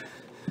 sir.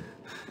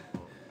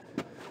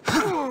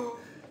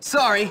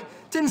 Sorry,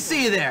 didn't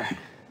see you there.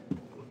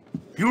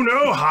 You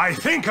know, I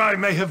think I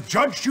may have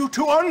judged you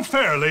too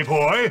unfairly,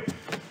 boy.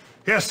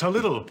 Yes, a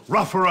little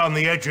rough around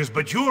the edges,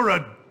 but you're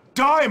a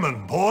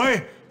diamond,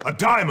 boy. A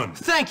diamond.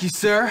 Thank you,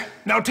 sir.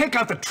 Now take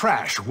out the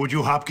trash, would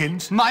you,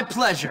 Hopkins? My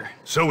pleasure.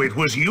 So it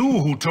was you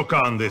who took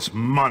on this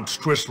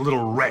monstrous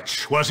little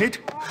wretch, was it?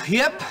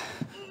 Yep.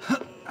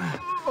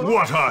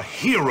 What a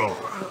hero.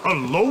 A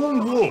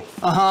lone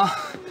wolf.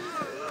 Uh-huh.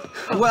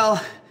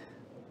 Well,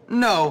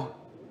 no.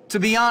 To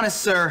be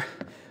honest, sir,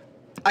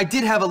 I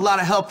did have a lot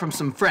of help from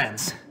some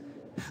friends.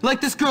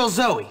 Like this girl,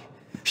 Zoe.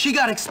 She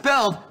got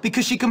expelled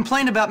because she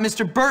complained about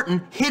Mr.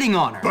 Burton hitting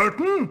on her.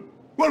 Burton?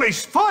 Well,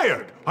 he's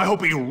fired. I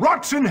hope he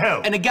rots in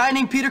hell. And a guy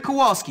named Peter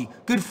Kowalski,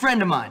 good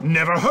friend of mine.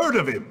 Never heard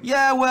of him.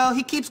 Yeah, well,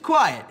 he keeps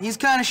quiet. He's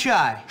kind of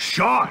shy.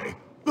 Shy?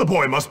 The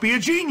boy must be a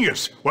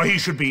genius. Why, he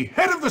should be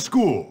head of the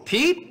school.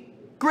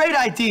 Pete? Great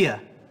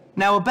idea.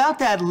 Now, about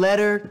that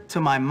letter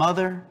to my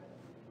mother.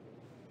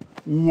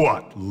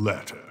 What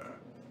letter?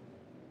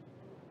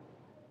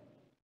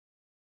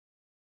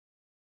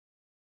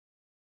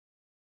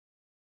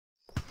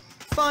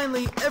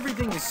 Finally,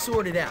 everything is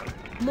sorted out,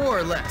 more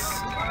or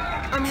less.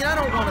 I mean, I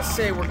don't want to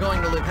say we're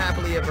going to live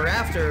happily ever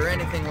after or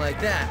anything like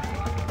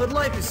that, but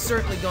life is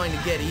certainly going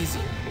to get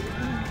easier.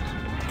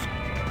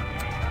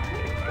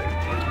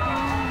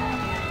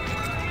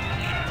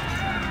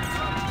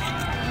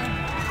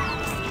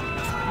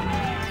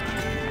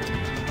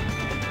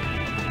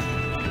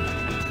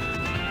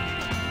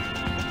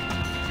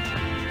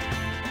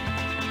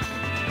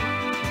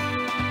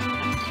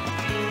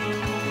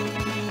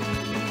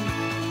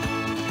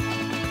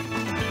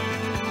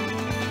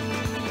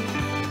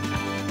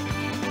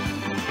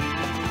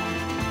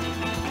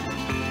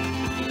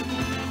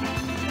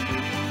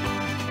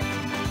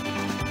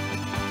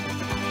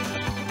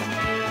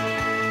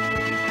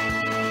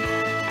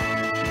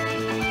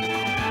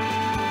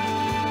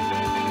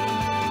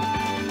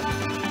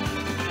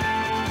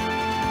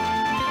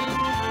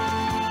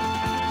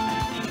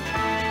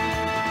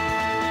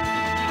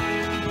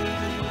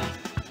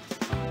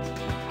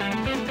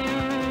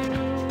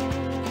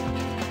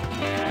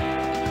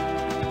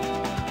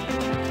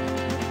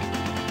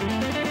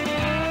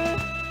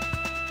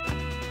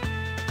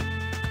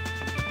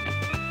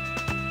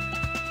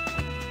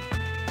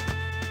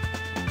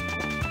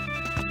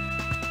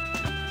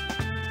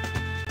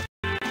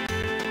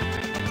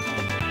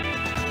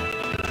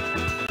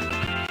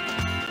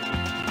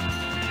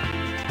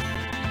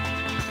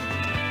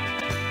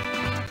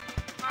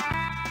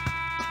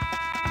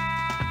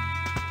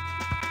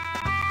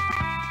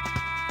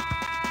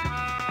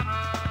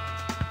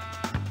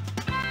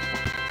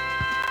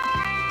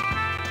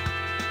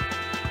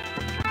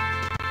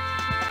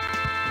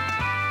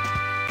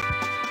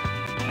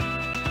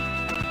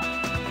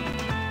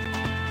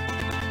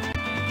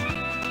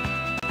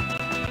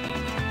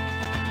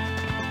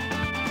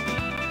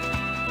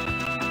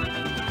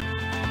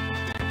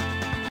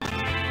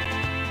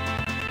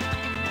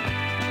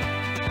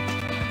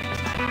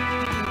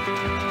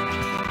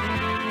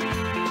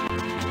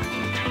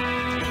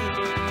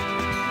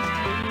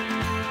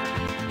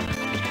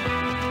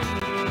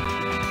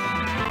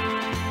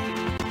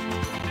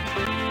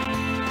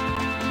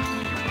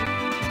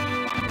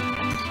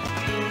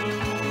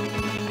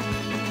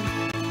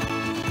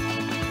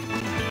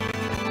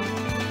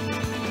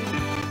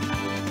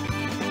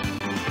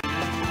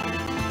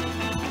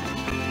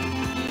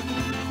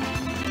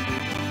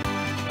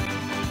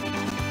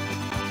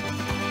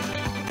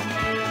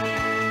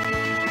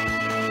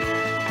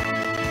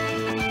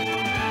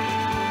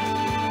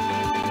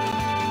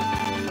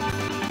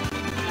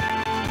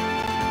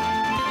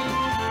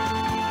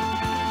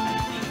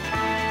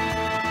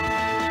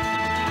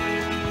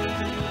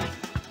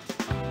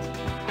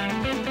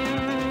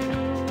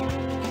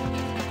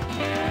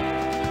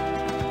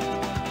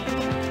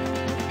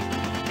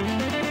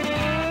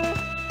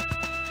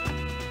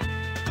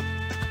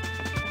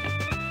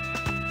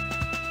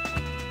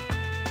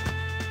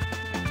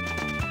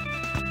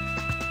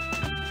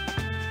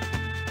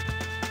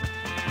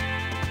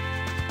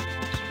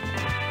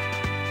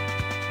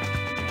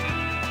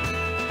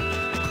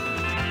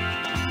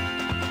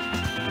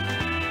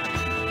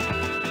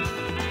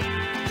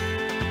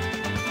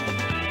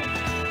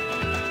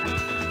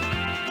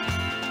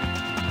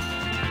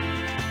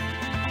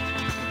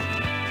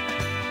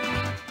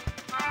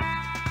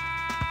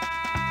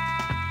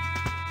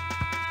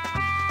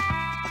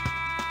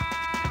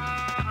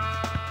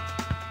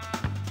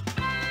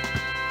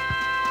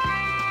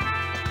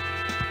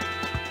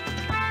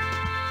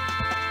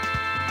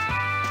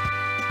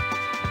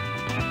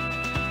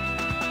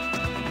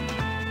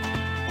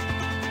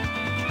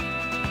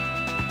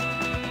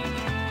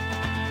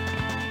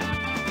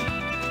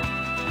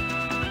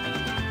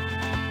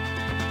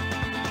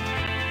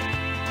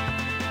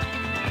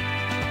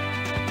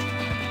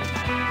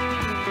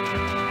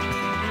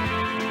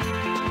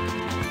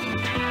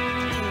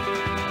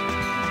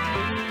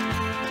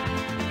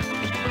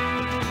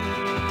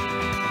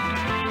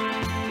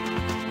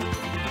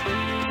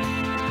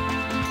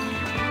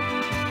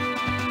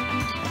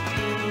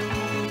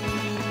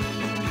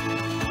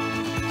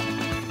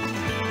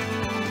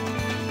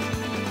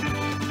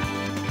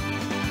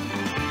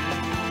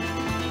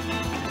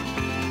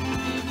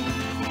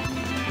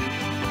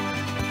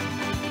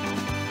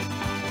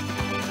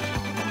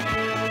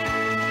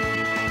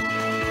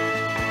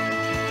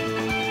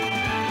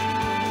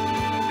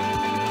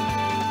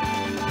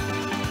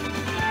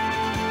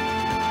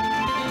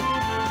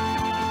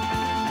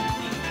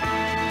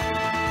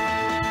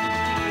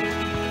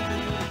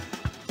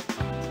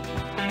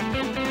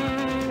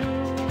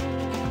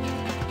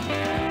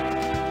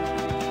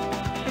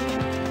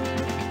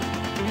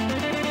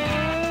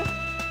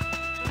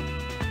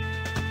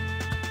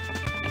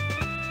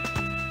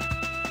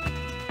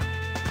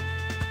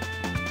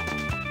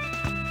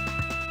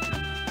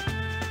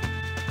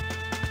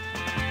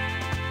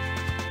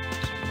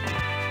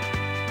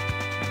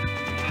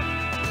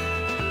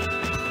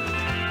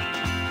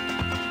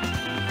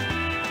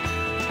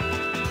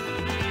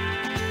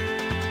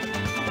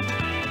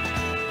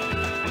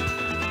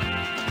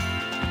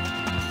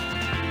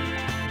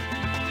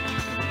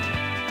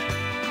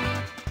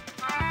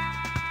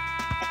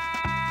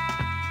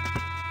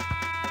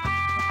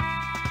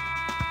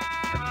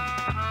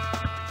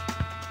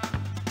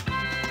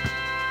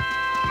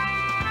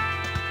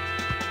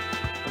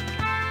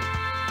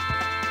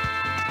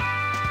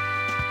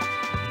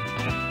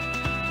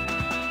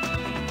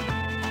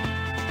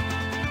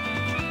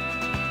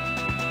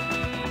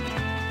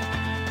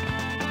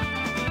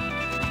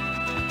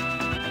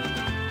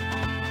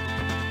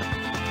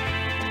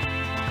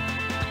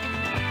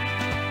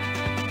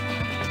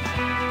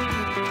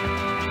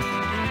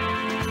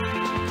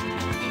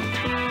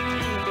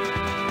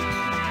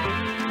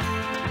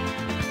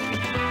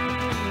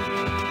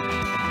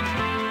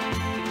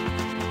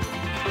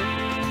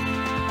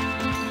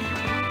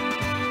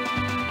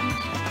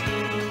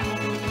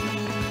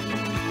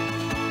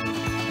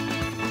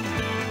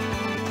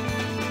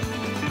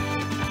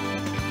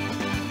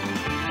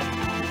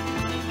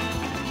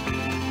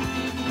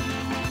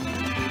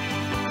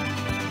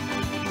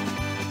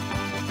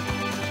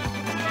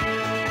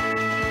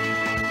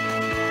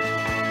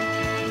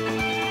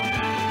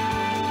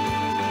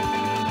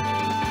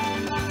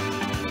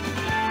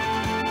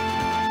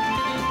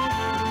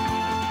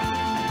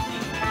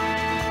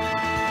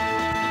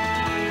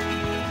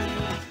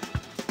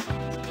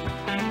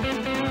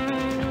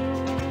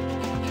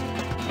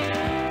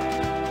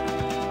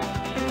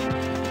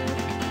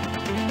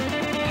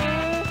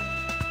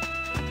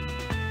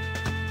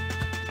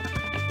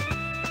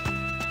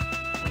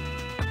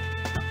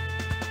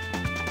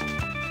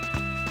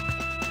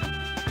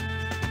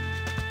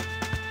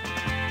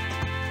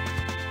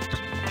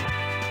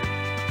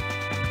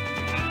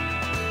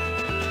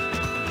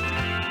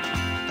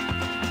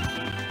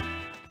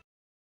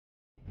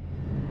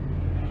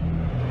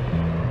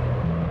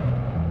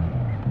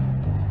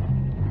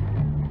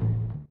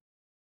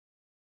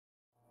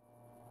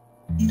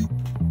 Your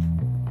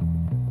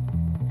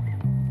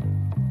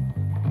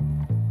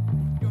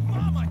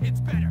mama hits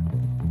better.